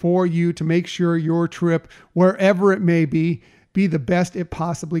there for you to make sure your trip, wherever it may be the best it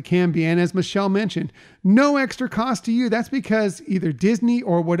possibly can be. And as Michelle mentioned, no extra cost to you. That's because either Disney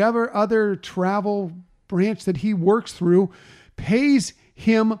or whatever other travel branch that he works through pays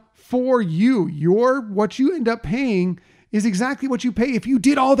him for you. What you end up paying is exactly what you pay if you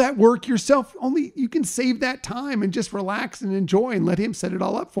did all that work yourself. Only you can save that time and just relax and enjoy and let him set it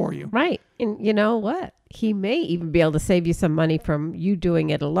all up for you. Right. And you know what? He may even be able to save you some money from you doing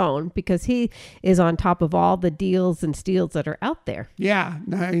it alone because he is on top of all the deals and steals that are out there. Yeah.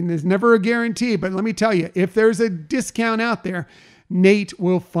 I mean, there's never a guarantee, but let me tell you, if there's a discount out there, Nate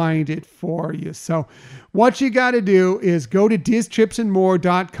will find it for you. So what you got to do is go to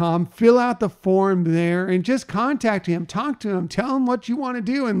distripsandmore.com, fill out the form there, and just contact him, talk to him, tell him what you want to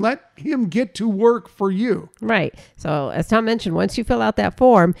do, and let him get to work for you. Right. So as Tom mentioned, once you fill out that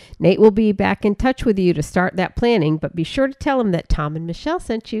form, Nate will be back in touch with you to start that planning, but be sure to tell him that Tom and Michelle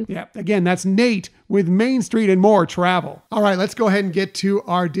sent you. Yeah. Again, that's Nate with Main Street and More Travel. All right, let's go ahead and get to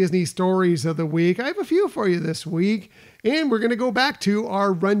our Disney stories of the week. I have a few for you this week. And we're going to go back to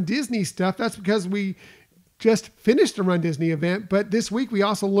our Run Disney stuff. That's because we just finished a Run Disney event. But this week, we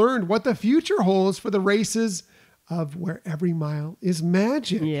also learned what the future holds for the races of Where Every Mile is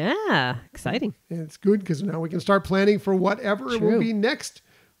Magic. Yeah, exciting. And it's good because now we can start planning for whatever it will be next.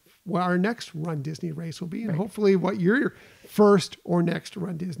 Well, our next Run Disney race will be, and hopefully what your first or next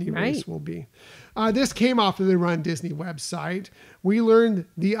Run Disney race will be. This came off of the Run Disney website. We learned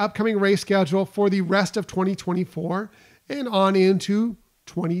the upcoming race schedule for the rest of 2024 and on into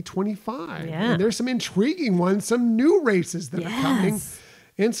 2025. Yeah. And there's some intriguing ones, some new races that are coming,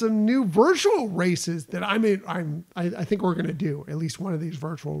 and some new virtual races that I think we're going to do at least one of these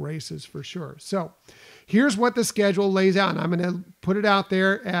virtual races for sure. So here's what the schedule lays out. And I'm going to put it out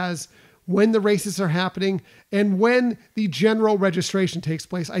there as when the races are happening and when the general registration takes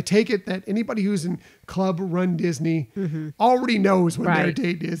place. I take it that anybody who's in Club Run Disney already knows when their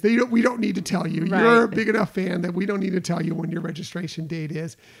date is. We don't need to tell you. Right. You're a big enough fan that we don't need to tell you when your registration date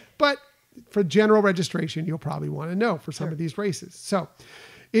is. But for general registration, you'll probably want to know for some of these races. So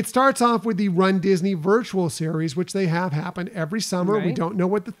it starts off with the Run Disney virtual series, which they have happen every summer. We don't know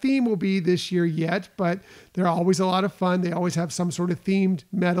what the theme will be this year yet, but they're always a lot of fun. They always have some sort of themed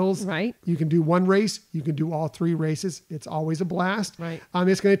medals. Right. You can do one race. You can do all three races. It's always a blast. Right.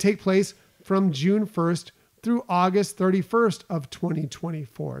 It's going to take place from June 1st through August 31st of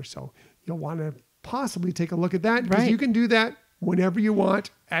 2024. So you'll want to possibly take a look at that because you can do that whenever you want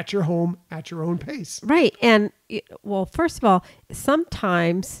at your home at your own pace. Right. And well, first of all,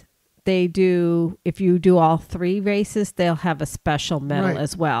 sometimes they do, if you do all 3 races, they'll have a special medal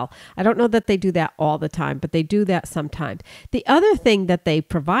as well. I don't know that they do that all the time, but they do that sometimes. The other thing that they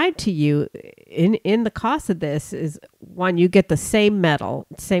provide to you in the cost of this is, one, you get the same medal,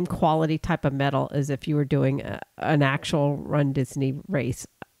 same quality type of medal as if you were doing an actual Run Disney race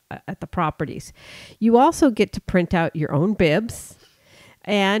at the properties. You also get to print out your own bibs.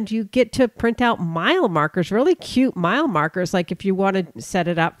 And you get to print out mile markers, really cute mile markers. Like if you want to set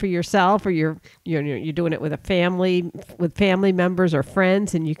it up for yourself, or you're doing it with with family members or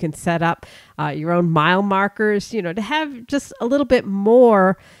friends, and you can set up your own mile markers. To have just a little bit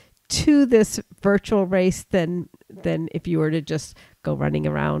more to this virtual race than if you were to just go running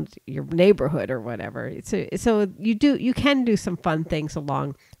around your neighborhood or whatever. So you can do some fun things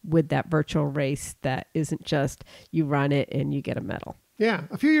along with that virtual race that isn't just you run it and you get a medal. Yeah.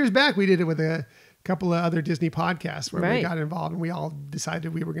 A few years back, we did it with a couple of other Disney podcasts where we got involved, and we all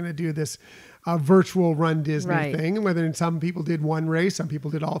decided we were going to do this virtual Run Disney thing. And whether some people did one race, some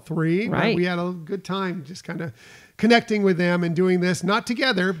people did all 3. But we had a good time just kind of connecting with them and doing this, not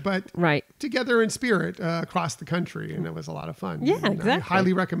together, but together in spirit across the country. And it was a lot of fun. Yeah, exactly. I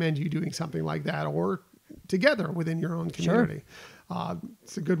highly recommend you doing something like that, or together within your own community.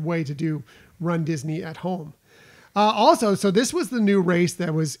 It's a good way to do Run Disney at home. Also, so this was the new race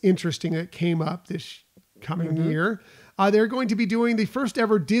that was interesting that came up this coming year. They're going to be doing the first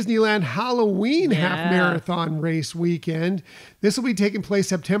ever Disneyland Halloween half marathon race weekend. This will be taking place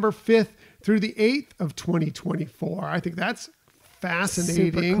September 5th through the 8th of 2024. I think that's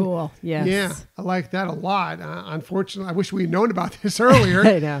fascinating. Super cool. Yes. Yeah, I like that a lot. Unfortunately, I wish we'd known about this earlier.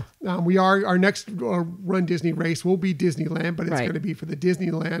 I know. Our next Run Disney race will be Disneyland, but it's going to be for the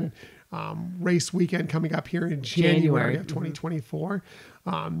Disneyland race weekend coming up here in January of 2024.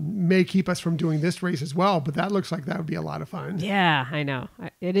 May keep us from doing this race as well, but that looks like that would be a lot of fun. Yeah, I know.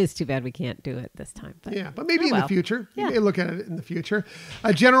 It is too bad we can't do it this time. But maybe in the future. You may look at it in the future.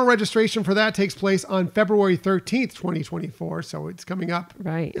 General registration for that takes place on February 13th, 2024. So it's coming up.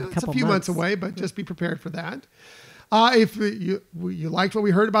 Right. It's a few months away, but just be prepared for that. If you liked what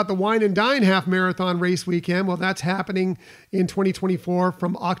we heard about the Wine and Dine half marathon race weekend, well, that's happening in 2024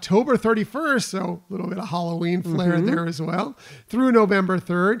 from October 31st. So a little bit of Halloween flair there as well, through November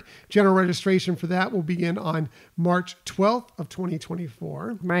 3rd. General registration for that will begin on March 12th of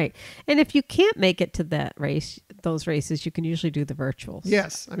 2024. Right. And if you can't make it to those races, you can usually do the virtuals.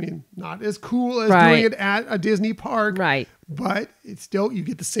 Yes. I mean, not as cool as doing it at a Disney park. Right. But it's still, you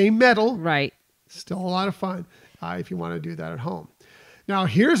get the same medal. Right. Still a lot of fun. If you want to do that at home. Now,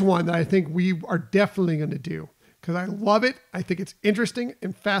 here's one that I think we are definitely going to do because I love it. I think it's interesting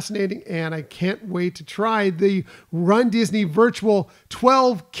and fascinating, and I can't wait to try the Run Disney virtual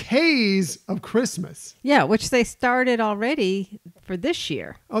 12Ks of Christmas. Yeah, which they started already for this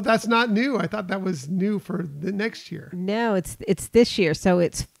year. Oh, that's not new. I thought that was new for the next year. No, it's this year. So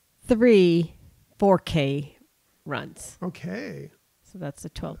it's 3 4K runs. Okay. So that's the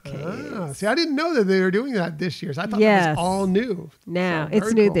 12K. See, I didn't know that they were doing that this year. So I thought that was all new. No, so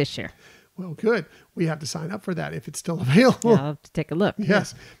it's new cool. this year. Well, good. We have to sign up for that if it's still available. Yeah, I'll have to take a look.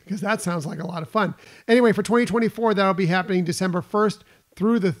 Yes, because that sounds like a lot of fun. Anyway, for 2024, that'll be happening December 1st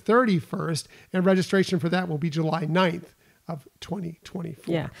through the 31st, and registration for that will be July 9th of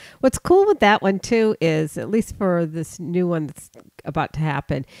 2024. Yeah. What's cool with that one, too, is, at least for this new one that's about to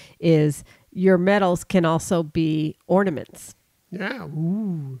happen, is your medals can also be ornaments. Yeah.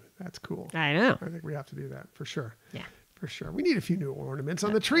 Ooh, that's cool. I know. I think we have to do that for sure. Yeah. For sure. We need a few new ornaments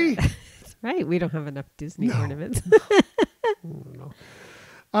on the tree. That's right. We don't have enough Disney ornaments.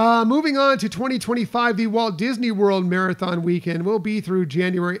 Moving on to 2025, the Walt Disney World Marathon weekend will be through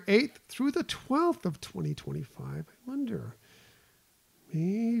January 8th through the 12th of 2025. I wonder,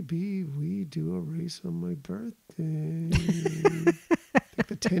 maybe we do a race on my birthday. I think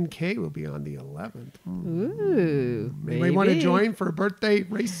the 10K will be on the 11th. Ooh, maybe want to join for a birthday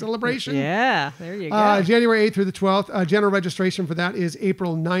race celebration? Yeah, there you go. January 8th through the 12th. General registration for that is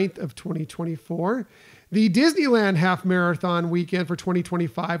April 9th of 2024. The Disneyland Half Marathon weekend for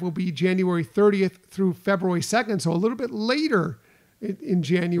 2025 will be January 30th through February 2nd, so a little bit later in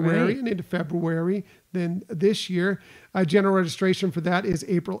January and into February than this year. General registration for that is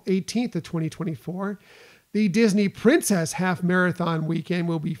April 18th of 2024. The Disney Princess Half Marathon weekend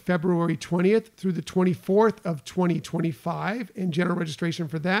will be February 20th through the 24th of 2025, and general registration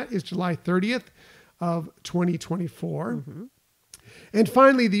for that is July 30th of 2024. Mm-hmm. And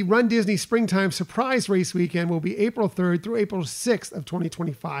finally, the Run Disney Springtime Surprise Race weekend will be April 3rd through April 6th of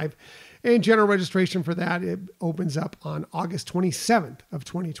 2025, and general registration for that, it opens up on August 27th of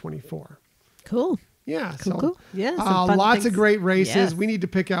 2024. Cool. Yeah. Cool. Yeah. some fun Lots of things. great races. Yes. We need to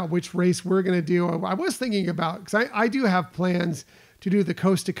pick out which race we're going to do. I was thinking about, because I do have plans to do the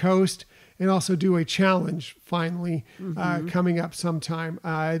coast to coast and also do a challenge finally coming up sometime.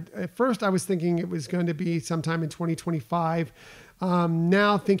 At first, I was thinking it was going to be sometime in 2025.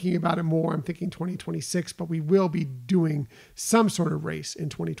 Now thinking about it more, I'm thinking 2026, but we will be doing some sort of race in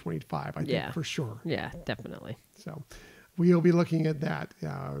 2025, I think, for sure. Yeah, definitely. So we'll be looking at that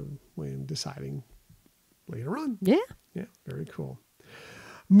when deciding later on. Yeah. Yeah, very cool.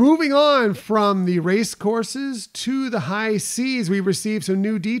 Moving on from the race courses to the high seas, we received some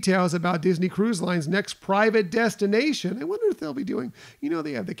new details about Disney Cruise Line's next private destination. I wonder if they'll be doing,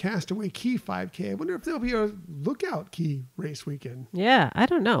 they have the Castaway Cay 5K. I wonder if there'll be a Lookout Cay race weekend. Yeah, I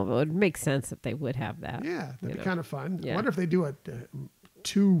don't know. It would make sense if they would have that. Yeah, that'd be kind of fun. Yeah. I wonder if they do a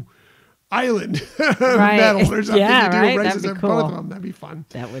two island Right. medal or something. Yeah, to do right? races That'd be of both of cool. them. That'd be fun.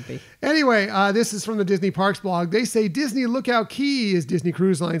 That would be. Anyway, this is from the Disney Parks blog. They say Disney Lookout Cay is Disney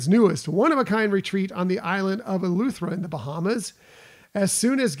Cruise Line's newest one-of-a-kind retreat on the island of Eleuthera in the Bahamas. As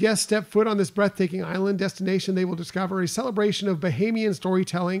soon as guests step foot on this breathtaking island destination, they will discover a celebration of Bahamian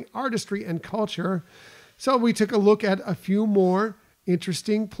storytelling, artistry, and culture. So we took a look at a few more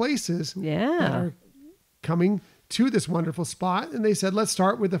interesting places that are coming to this wonderful spot. And they said, let's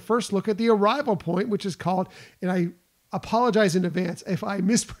start with the first look at the arrival point, which is called, and I apologize in advance if I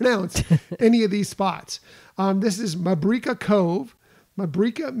mispronounce any of these spots. This is Mabrika Cove.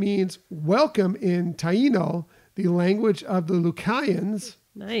 Mabrika means welcome in Taino, the language of the Lucayans.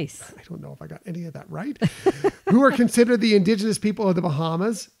 Nice. I don't know if I got any of that right. Who are considered the indigenous people of the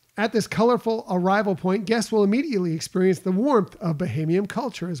Bahamas. At this colorful arrival point, guests will immediately experience the warmth of Bahamian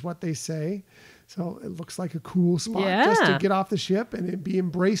culture, is what they say. So it looks like a cool spot just to get off the ship and be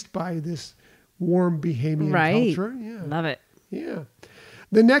embraced by this warm Bahamian culture. Yeah. Love it. Yeah.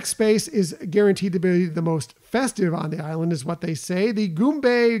 The next space is guaranteed to be the most festive on the island, is what they say. The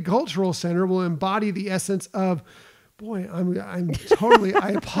Goombay Cultural Center will embody the essence of, I'm totally, I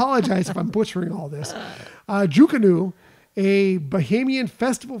apologize if I'm butchering all this. Jukanu, a Bahamian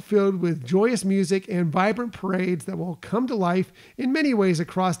festival filled with joyous music and vibrant parades that will come to life in many ways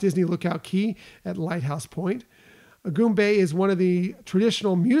across Disney Lookout Cay at Lighthouse Point. Goombay is one of the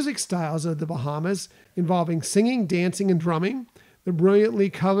traditional music styles of the Bahamas, involving singing, dancing, and drumming. The brilliantly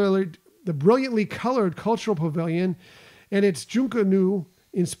colored cultural pavilion and its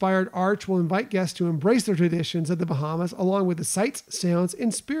Jukanu-inspired arch will invite guests to embrace the traditions of the Bahamas, along with the sights, sounds,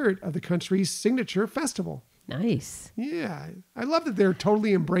 and spirit of the country's signature festival. Nice. Yeah. I love that they're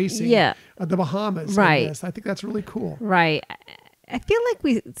totally embracing the Bahamas. Right. In this. I think that's really cool. Right. I feel like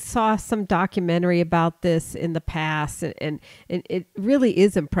we saw some documentary about this in the past, and it really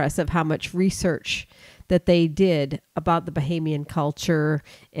is impressive how much research that they did about the Bahamian culture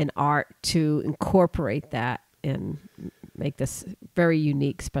and art to incorporate that and make this very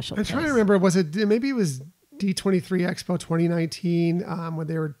unique, special I'm place. trying to remember, maybe it was D23 Expo 2019 when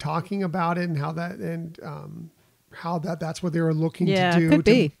they were talking about it and how that's what they were looking to do could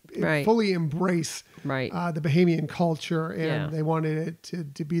be. to Right. fully embrace the Bahamian culture, and they wanted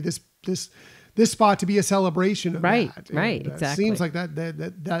it to be this spot to be a celebration of that. Right, And, exactly. It seems like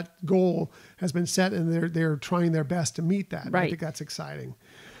that goal has been set, and they're trying their best to meet that. Right. I think that's exciting.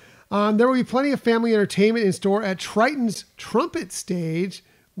 There will be plenty of family entertainment in store at Triton's Trumpet Stage,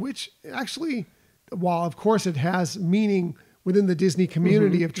 which actually, while of course it has meaning within the Disney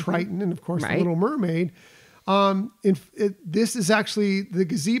community of Triton and of course the Little Mermaid, this is actually, the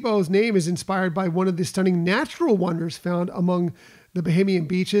gazebo's name is inspired by one of the stunning natural wonders found among the Bahamian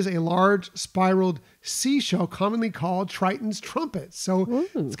beaches, a large spiraled seashell commonly called Triton's Trumpet. So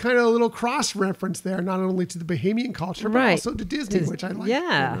it's kind of a little cross reference there, not only to the Bahamian culture, but also to Disney, which I like.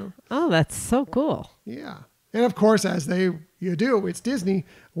 Yeah. Oh, that's so cool. Yeah. And of course, as you do, it's Disney,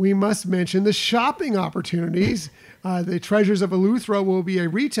 we must mention the shopping opportunities. The Treasures of Eleuthera will be a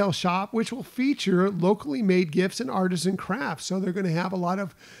retail shop which will feature locally made gifts and artisan crafts. So they're going to have a lot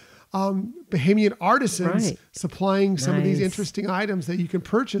of Bahamian artisans supplying some of these interesting items that you can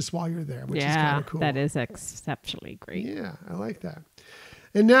purchase while you're there, which is kind of cool. That is exceptionally great. Yeah, I like that.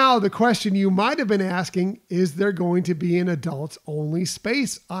 And now the question you might have been asking, is there going to be an adults only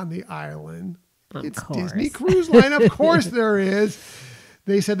space on the island? It's Disney Cruise Line. Of course there is.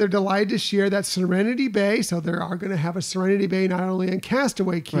 They said they're delighted to share that Serenity Bay. So they are going to have a Serenity Bay not only on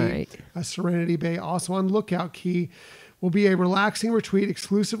Castaway Cay, a Serenity Bay also on Lookout Cay, will be a relaxing retreat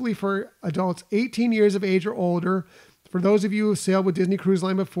exclusively for adults 18 years of age or older. For those of you who sailed with Disney Cruise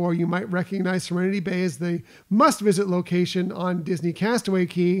Line before, you might recognize Serenity Bay as the must-visit location on Disney Castaway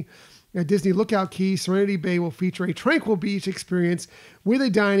Cay. At Disney Lookout Key, Serenity Bay will feature a tranquil beach experience with a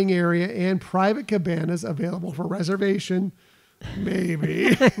dining area and private cabanas available for reservation.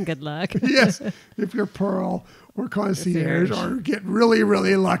 Maybe. Good luck. Yes, if you're Pearl or concierge or get really,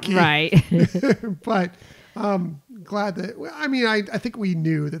 really lucky. Right. But glad that, I think we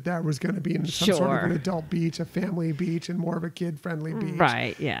knew that was going to be in some sort of an adult beach, a family beach, and more of a kid-friendly beach.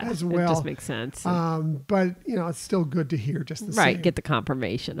 Right, yeah. As well. It just makes sense. But, it's still good to hear just the same. Right, get the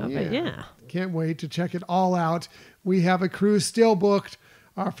confirmation of it, yeah. Can't wait to check it all out. We have a cruise still booked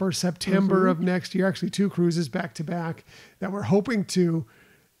for September of next year. Actually, 2 cruises back-to-back that we're hoping to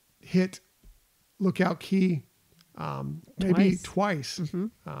hit Lookout Key maybe twice.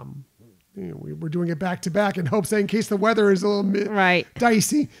 We're doing it back to back in hopes that in case the weather is a little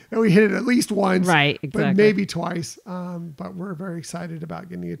dicey, that we hit it at least once, right? Exactly. But maybe twice. But we're very excited about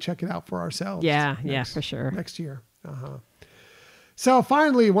getting to check it out for ourselves. Yeah, for sure. Next year. So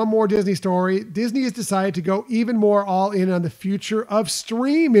finally, one more Disney story. Disney has decided to go even more all in on the future of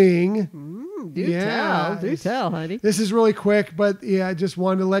streaming. Do tell, honey. This is really quick, but I just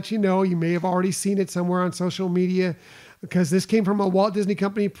wanted to let you know. You may have already seen it somewhere on social media, because this came from a Walt Disney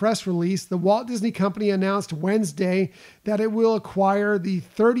Company press release. The Walt Disney Company announced Wednesday that it will acquire the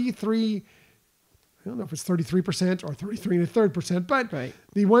 33, I don't know if it's 33% or 33 1/3%, but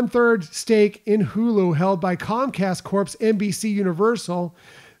the 1/3 stake in Hulu held by Comcast Corp's NBC Universal.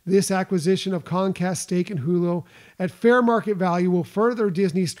 This acquisition of Comcast stake in Hulu at fair market value will further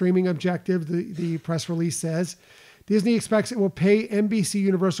Disney's streaming objective, the press release says. Disney expects it will pay NBC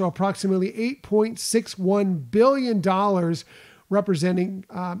Universal approximately $8.61 billion, representing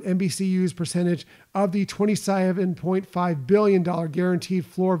NBCU's percentage of the $27.5 billion guaranteed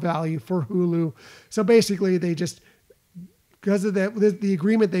floor value for Hulu. So basically, they just, because of the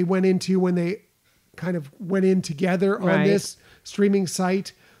agreement they went into when they kind of went in together on this streaming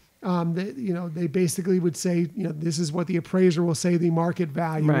site, they basically would say, this is what the appraiser will say the market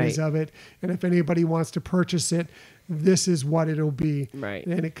value is of it. And if anybody wants to purchase it, this is what it'll be. Right.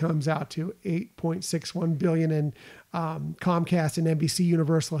 And it comes out to $8.61 billion, and Comcast and NBC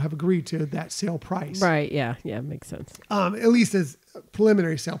Universal have agreed to that sale price. Right. Yeah. Makes sense. At least as a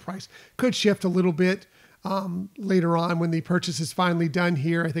preliminary sale price. Could shift a little bit later on when the purchase is finally done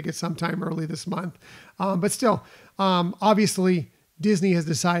here. I think it's sometime early this month. But still, obviously, Disney has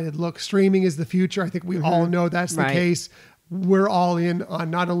decided, look, streaming is the future. I think we all know that's the case. We're all in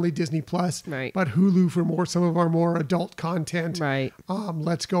on not only Disney Plus, but Hulu for some of our more adult content. Right.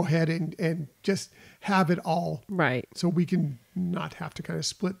 Let's go ahead and just have it all. Right. So we can not have to kind of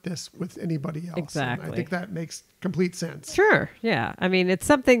split this with anybody else. Exactly. And I think that makes complete sense. Sure. Yeah. I mean, it's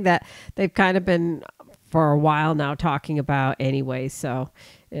something that they've kind of been for a while now talking about anyway. So,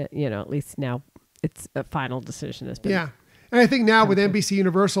 at least now it's a final decision has been. Yeah. And I think now with NBC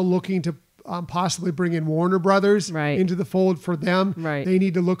Universal looking to possibly bring in Warner Brothers into the fold for them, they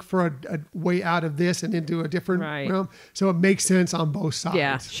need to look for a way out of this and into a different realm. So it makes sense on both sides.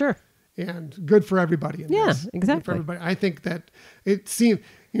 Yeah, sure. And good for everybody. Exactly. Good for everybody. I think that it seems,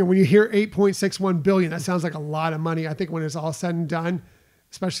 when you hear $8.61 billion, that sounds like a lot of money. I think when it's all said and done,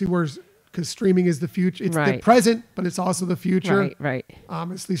 especially because streaming is the future. It's the present, but it's also the future. Right. At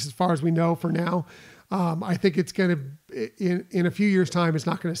least as far as we know for now. I think it's going to, in a few years' time, it's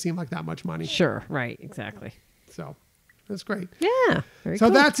not going to seem like that much money. Sure. Right. Exactly. So that's great. Yeah. So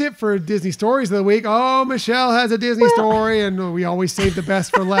that's it for Disney Stories of the Week. Oh, Michelle has a Disney story, and we always save the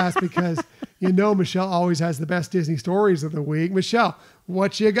best for last because, Michelle always has the best Disney Stories of the week. Michelle,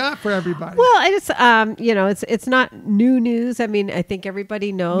 what you got for everybody? Well, I just, it's not new news. I mean, I think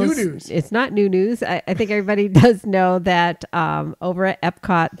everybody knows. New news. It's not new news. I think everybody does know that over at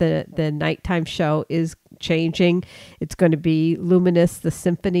Epcot, the nighttime show is changing. It's going to be Luminous, the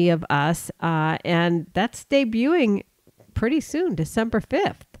Symphony of Us, and that's debuting pretty soon, December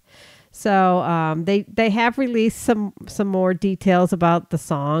 5th. So they have released some more details about the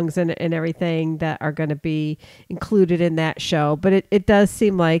songs and everything that are going to be included in that show. But it does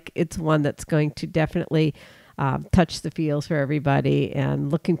seem like it's one that's going to definitely touch the feels for everybody,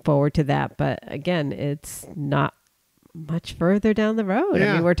 and looking forward to that. But again, it's not much further down the road.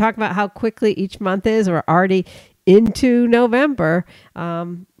 Yeah. I mean, we're talking about how quickly each month is. We're already into November.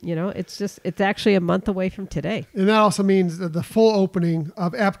 It's actually a month away from today. And that also means that the full opening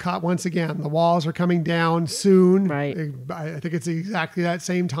of Epcot, once again, the walls are coming down soon. Right. I think it's exactly that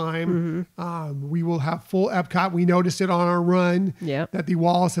same time. Mm-hmm. We will have full Epcot. We noticed it on our run that the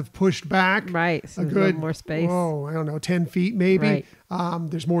walls have pushed back. Right. So a good more space. Oh, I don't know, 10 feet maybe. Right.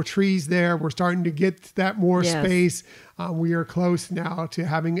 There's more trees there. We're starting to get that more space. We are close now to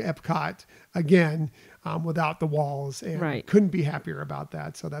having Epcot again. Without the walls, and couldn't be happier about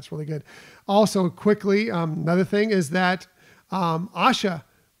that. So that's really good. Also, quickly, another thing is that Asha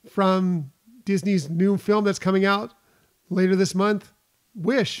from Disney's new film that's coming out later this month,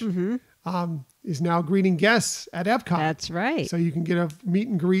 Wish, is now greeting guests at Epcot. That's right. So you can get a meet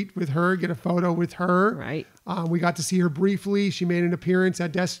and greet with her, get a photo with her. Right. We got to see her briefly. She made an appearance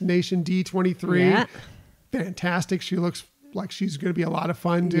at Destination D23. Yeah. Fantastic. She looks like she's going to be a lot of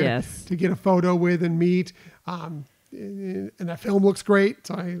fun to get a photo with and meet. And that film looks great.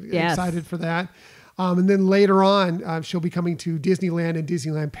 So I'm excited for that. And then later on, she'll be coming to Disneyland and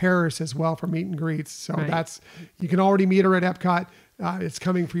Disneyland Paris as well for meet and greets. So you can already meet her at Epcot. It's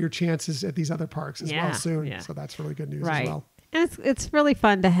coming for your chances at these other parks as well soon. Yeah. So that's really good news as well. And it's really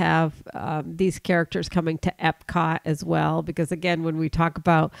fun to have these characters coming to Epcot as well, because again, when we talk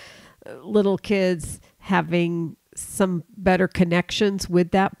about little kids having some better connections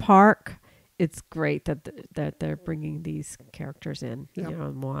with that park, it's great that they're bringing these characters in. Yep. You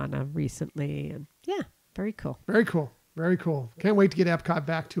know, Moana recently, and very cool. Very cool. Very cool. Can't wait to get Epcot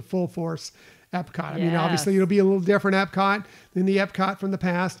back to full force Epcot. I mean, obviously it'll be a little different Epcot than the Epcot from the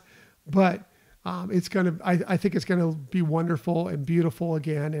past, but it's going to, I think it's going to be wonderful and beautiful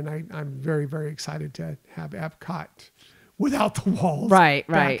again. And I'm very, very excited to have Epcot without the walls. Right.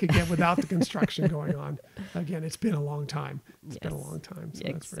 Again, without the construction going on. Again, it's been a long time. It's been a long time. So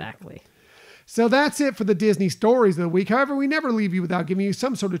exactly. So that's it for the Disney stories of the week. However, we never leave you without giving you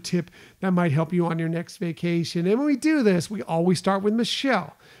some sort of tip that might help you on your next vacation. And when we do this, we always start with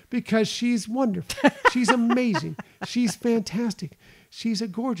Michelle, because she's wonderful. She's amazing. She's fantastic. She's a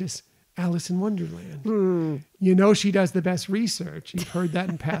gorgeous Alice in Wonderland. You know, she does the best research. You've heard that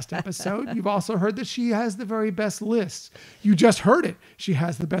in past episodes. You've also heard that she has the very best lists. You just heard it. She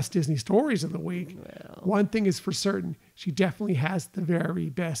has the best Disney stories of the week. Well, one thing is for certain. She definitely has the very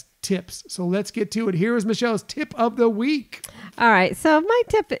best tips. So let's get to it. Here is Michelle's tip of the week. All right. So my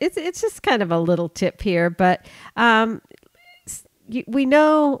tip, it's just kind of a little tip here, but we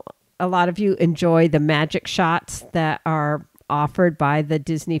know a lot of you enjoy the magic shots that are offered by the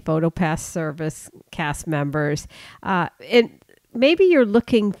Disney PhotoPass service cast members. And maybe you're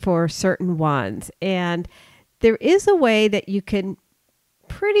looking for certain ones. And there is a way that you can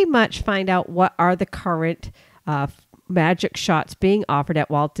pretty much find out what are the current magic shots being offered at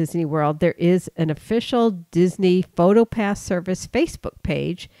Walt Disney World. There is an official Disney PhotoPass service Facebook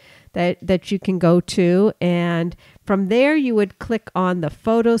page that you can go to. And from there, you would click on the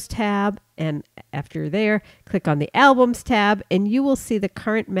Photos tab. And after you're there, click on the Albums tab, and you will see the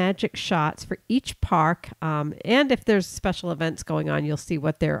current magic shots for each park. And if there's special events going on, you'll see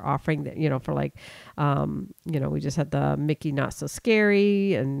what they're offering. That, you know, for like, we just had the Mickey Not So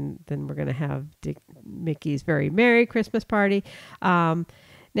Scary, and then we're going to have Mickey's Very Merry Christmas Party.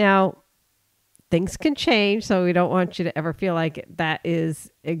 Now, things can change, so we don't want you to ever feel like that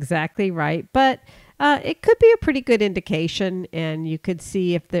is exactly right. But it could be a pretty good indication, and you could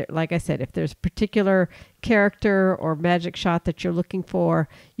see if there, like I said, if there's a particular character or magic shot that you're looking for,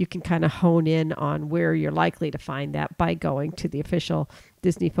 you can kind of hone in on where you're likely to find that by going to the official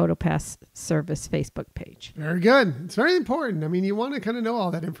Disney PhotoPass service Facebook page. Very good. It's very important. I mean, you want to kind of know all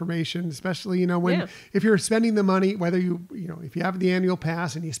that information, especially, if you're spending the money, whether if you have the annual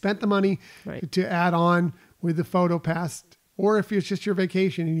pass and you spent the money to add on with the PhotoPass, or if it's just your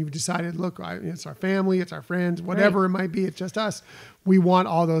vacation and you've decided, look, it's our family, it's our friends, whatever it might be, it's just us. We want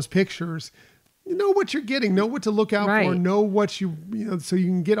all those pictures. You know what you're getting, know what to look out for, know what so you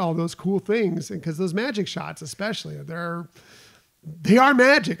can get all those cool things. And because those magic shots, especially, they are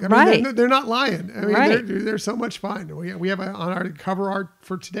magic. I mean, they're not lying. I mean, they're so much fun. We have on our cover art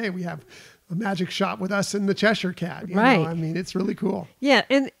for today, we have a magic shot with us and the Cheshire Cat. You know? I mean, it's really cool. Yeah.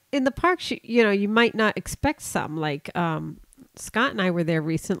 And in the parks, you might not expect some, like, Scott and I were there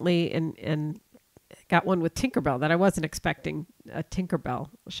recently and got one with Tinkerbell that I wasn't expecting a Tinkerbell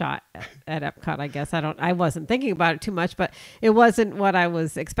shot at Epcot. I guess I wasn't thinking about it too much, but it wasn't what I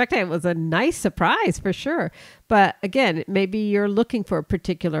was expecting. It was a nice surprise for sure. But again, maybe you're looking for a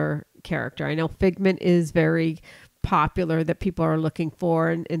particular character. I know Figment is very popular that people are looking for.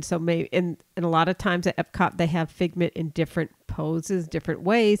 And so maybe, and a lot of times at Epcot, they have Figment in different poses, different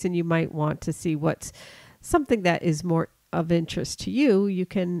ways. And you might want to see what's something that is more of interest to you. You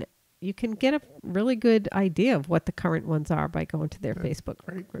can get a really good idea of what the current ones are by going to their Facebook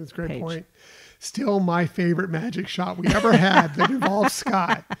page. That's a great point. Still my favorite magic shot we ever had that involved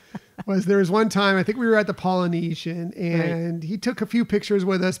Scott was there was one time, I think we were at the Polynesian, and he took a few pictures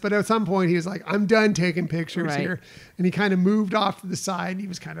with us, but at some point he was like, I'm done taking pictures here. And he kind of moved off to the side, and he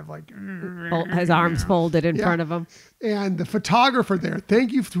was kind of like... His arms folded in front of him. And the photographer there,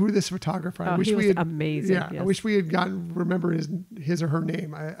 thank you to this photographer. I wish he we was had amazing. Yeah, I wish we had remember his or her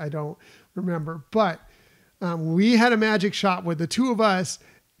name. I don't remember. But we had a magic shot with the two of us,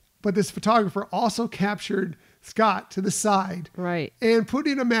 but this photographer also captured Scott to the side, and put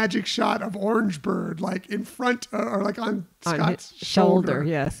in a magic shot of Orange Bird, like in front or like on Scott's shoulder.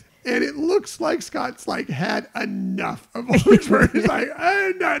 Yes, and it looks like Scott's like had enough of Orange Bird. He's like,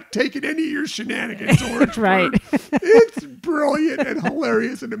 I'm not taking any of your shenanigans, Orange Bird. It's brilliant and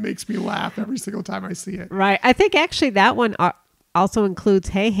hilarious, and it makes me laugh every single time I see it. Right. I think actually that one also includes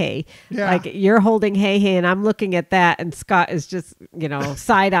Hey Hey. Yeah. Like you're holding Hey Hey and I'm looking at that, and Scott is just,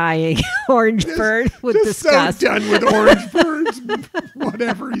 side-eyeing Orange Bird with disgust. So done with Orange Birds,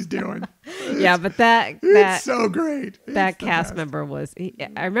 whatever he's doing. But it's so great. That cast member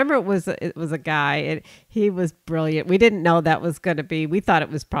I remember it was a guy, and he was brilliant. We didn't know that was going to be, we thought it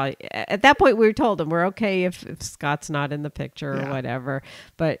was probably, at that point we told him we're okay if Scott's not in the picture or whatever,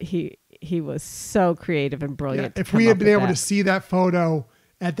 but he was so creative and brilliant. If we had been able to see that photo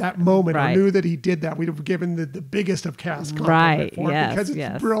at that moment, or knew that he did that, we'd have given the biggest of cast compliment for it, because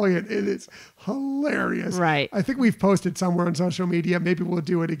it's brilliant and it's hilarious. Right. I think we've posted somewhere on social media. Maybe we'll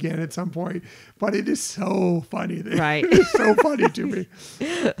do it again at some point. But it is so funny. Right. It's so funny to me.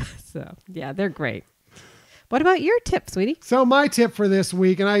 So they're great. What about your tip, sweetie? So my tip for this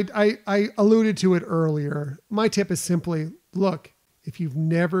week, and I alluded to it earlier. My tip is simply, look, if you've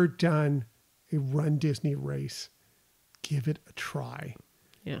never done a Run Disney race, give it a try.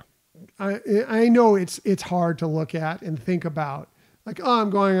 Yeah. I know it's hard to look at and think about, like, I'm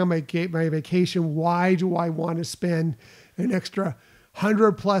going on my vacation. Why do I want to spend an extra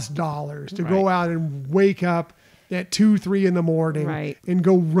 $100+ to go out and wake up at 2-3 in the morning and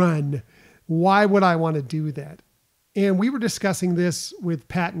go run? Why would I want to do that? And we were discussing this with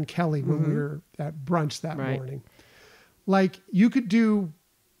Pat and Kelly when we were at brunch that morning. Like, you could do,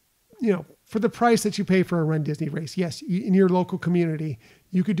 for the price that you pay for a Run Disney race, yes, in your local community,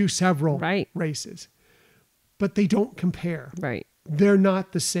 you could do several races, but they don't compare. Right. They're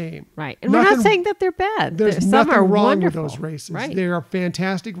not the same. Right. And we're not saying that they're bad. There's some nothing are wrong wonderful. with those races. Right. They are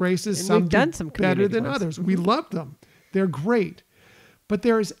fantastic races. And some we've done some better than ones. others. We love them. They're great. But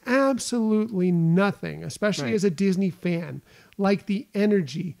there is absolutely nothing, especially as a Disney fan, like the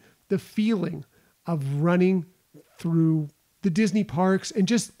energy, the feeling of running through the Disney parks, and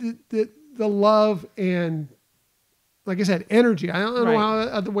just the love and, like I said, energy. I don't know how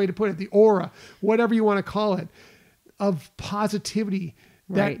other way to put it. The aura, whatever you want to call it, of positivity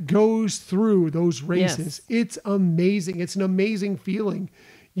that goes through those races. Yes. It's amazing. It's an amazing feeling.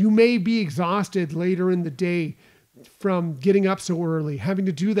 You may be exhausted later in the day from getting up so early, having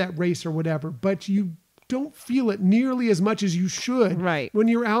to do that race or whatever, but you don't feel it nearly as much as you should when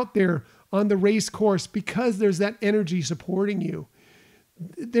you're out there on the race course, because there's that energy supporting you.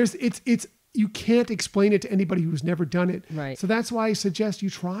 You can't explain it to anybody who's never done it. Right. So that's why I suggest you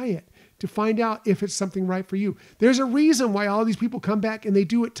try it to find out if it's something right for you. There's a reason why all these people come back and they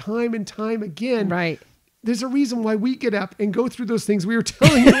do it time and time again. Right. There's a reason why we get up and go through those things we were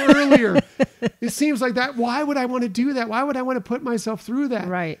telling you earlier. It seems like that. Why would I want to do that? Why would I want to put myself through that?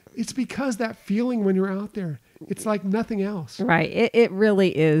 Right. It's because that feeling when you're out there, it's like nothing else. Right. It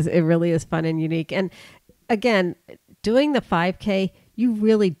really is. It really is fun and unique. And again, doing the 5K, you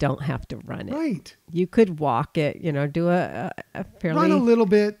really don't have to run it. Right. You could walk it, do a fairly... Run a little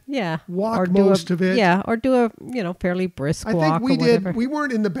bit. Yeah. Walk or most of it. Yeah. Or do a, fairly brisk walk. I think we did. We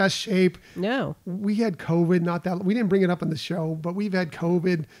weren't in the best shape. No. We had COVID, we didn't bring it up on the show, but we've had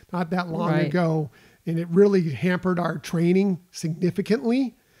COVID not that long ago, and it really hampered our training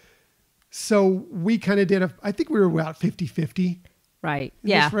significantly. So we kind of did I think we were about 50-50. Right. In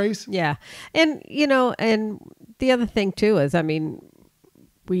this race. Yeah. And, and the other thing too is,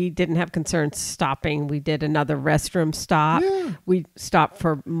 we didn't have concerns stopping. We did another restroom stop. Yeah. We stopped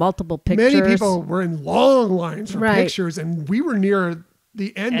for multiple pictures. Many people were in long lines for pictures, and we were near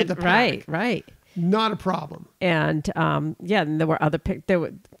the end of the pack. Right. Not a problem. And and there were there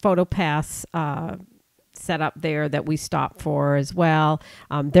were photo pass set up there that we stopped for as well.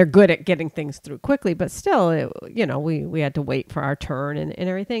 They're good at getting things through quickly, but still, we had to wait for our turn and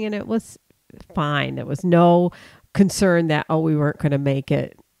everything, and it was fine. There was no concern that we weren't going to make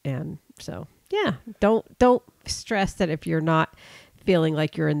it. And so don't stress that if you're not feeling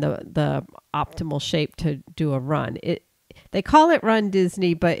like you're in the optimal shape to do a run. they call it Run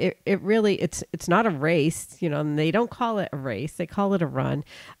Disney, but it really, it's not a race, and they don't call it a race. They call it a run.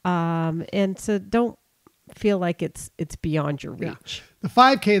 And so don't feel like it's beyond your reach. The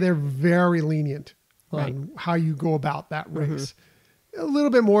 5K, they're very lenient Right. on how you go about that race. A little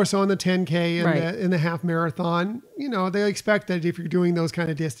bit more so on the 10K and Right. in the half marathon. They expect that if you're doing those kind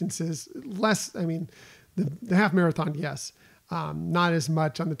of distances, less, the half marathon, yes. Not as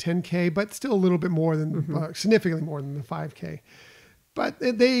much on the 10K, but still a little bit more than, significantly more than the 5K. But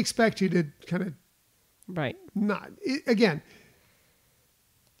they expect you to kind of Right. again,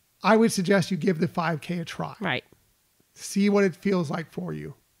 I would suggest you give the 5K a try. Right. See what it feels like for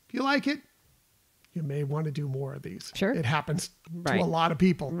you. If you like it, you may want to do more of these. Sure. It happens to Right. a lot of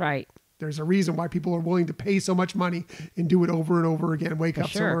people. Right. There's a reason why people are willing to pay so much money and do it over and over again. Wake up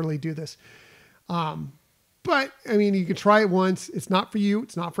so sure. early, do this. But you can try it once. It's not for you.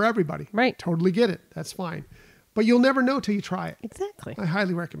 It's not for everybody. Right. Totally get it. That's fine. But you'll never know till you try it. Exactly. I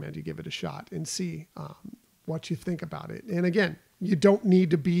highly recommend you give it a shot and see what you think about it. And again, you don't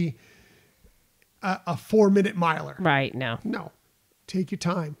need to be a 4-minute miler. Right. No. No. Take your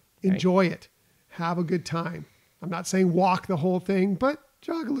time. Enjoy it. Have a good time. I'm not saying walk the whole thing, but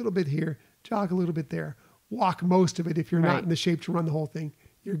jog a little bit here, jog a little bit there. Walk most of it if you're Right. not in the shape to run the whole thing.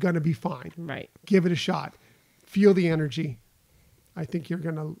 You're going to be fine. Right. Give it a shot. Feel the energy. I think you're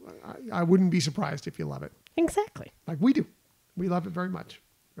going to, I wouldn't be surprised if you love it. Exactly. Like we do. We love it very much.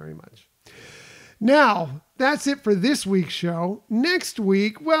 Very much. Now, that's it for this week's show. Next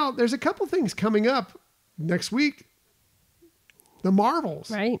week, well, there's a couple things coming up next week. The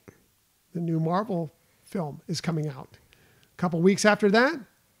Marvels. Right. The new Marvel film is coming out. A couple weeks after that,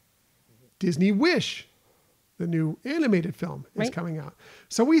 Disney Wish, the new animated film, is Right. coming out.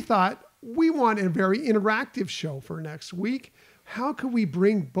 So we thought we want a very interactive show for next week. How could we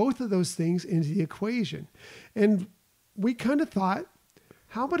bring both of those things into the equation? And we kind of thought,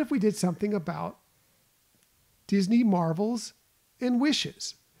 how about if we did something about Disney Marvels and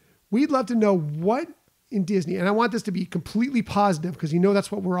Wishes? We'd love to know what in Disney, and I want this to be completely positive because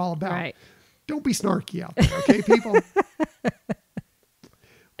that's what we're all about. Right. Don't be snarky out there, okay, people?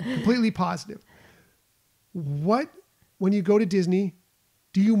 Completely positive. What, when you go to Disney,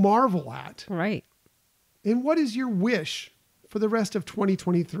 do you marvel at? Right. And what is your wish for the rest of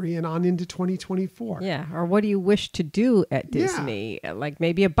 2023 and on into 2024? Yeah. Or what do you wish to do at Yeah. Disney? Like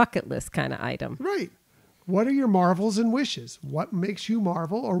maybe a bucket list kind of item. Right. What are your marvels and wishes? What makes you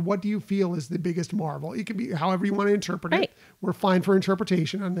marvel, or what do you feel is the biggest marvel? It can be however you want to interpret Right. it. We're fine for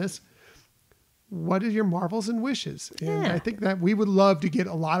interpretation on this. What are your marvels and wishes? And Yeah. I think that we would love to get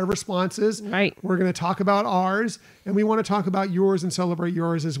a lot of responses. Right. We're going to talk about ours, and we want to talk about yours and celebrate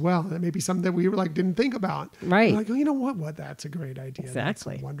yours as well. That may be something that we didn't think about. Right. We're like, oh, you know what? What? That's a great idea.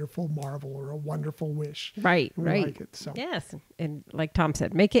 Exactly. That's a wonderful marvel or a wonderful wish. Right. We Right. like it. So. Yes. And like Tom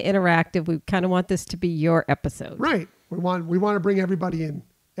said, make it interactive. We kind of want this to be your episode. Right. We want to bring everybody in.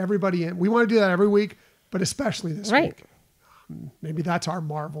 Everybody in. We want to do that every week, but especially this Right. week. Maybe that's our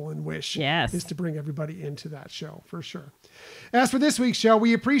marvel and wish. Yes. Is to bring everybody into that show for sure. As for this week's show,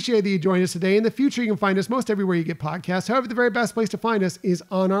 we appreciate that you joined us today. In the future, you can find us most everywhere you get podcasts. However, the very best place to find us is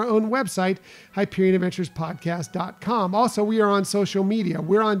on our own website, HyperionAdventuresPodcast.com. Also, we are on social media.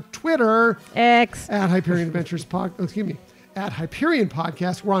 We're on Twitter X. at Hyperion Adventures at Hyperion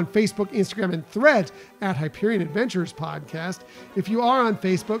Podcast. We're on Facebook, Instagram, and Threads at Hyperion Adventures Podcast. If you are on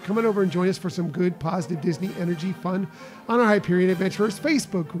Facebook, come on over and join us for some good, positive Disney energy fun on our Hyperion Adventures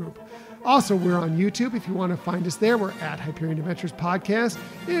Facebook group. Also, we're on YouTube. If you want to find us there, we're at Hyperion Adventures Podcast.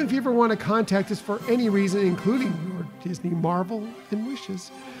 And if you ever want to contact us for any reason, including your Disney Marvel and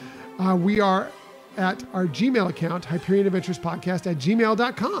wishes, we are at our Gmail account,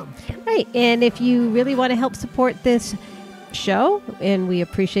 HyperionAdventuresPodcast@gmail.com. Right. And if you really want to help support this show, and we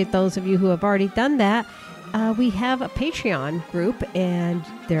appreciate those of you who have already done that, we have a Patreon group, and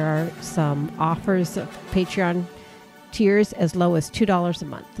there are some offers of Patreon tiers as low as $2 a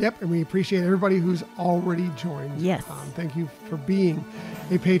month. Yep, and we appreciate everybody who's already joined. Yes. Thank you for being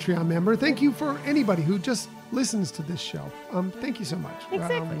a Patreon member. Thank you for anybody who just listens to this show. Thank you so much.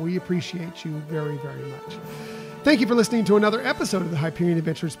 Exactly. We appreciate you very, very much. Thank you for listening to another episode of the Hyperion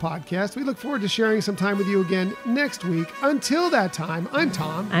Adventures Podcast. We look forward to sharing some time with you again next week. Until that time, I'm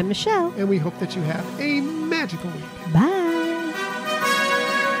Tom, I'm Michelle. and we hope that you have a magical week. Bye.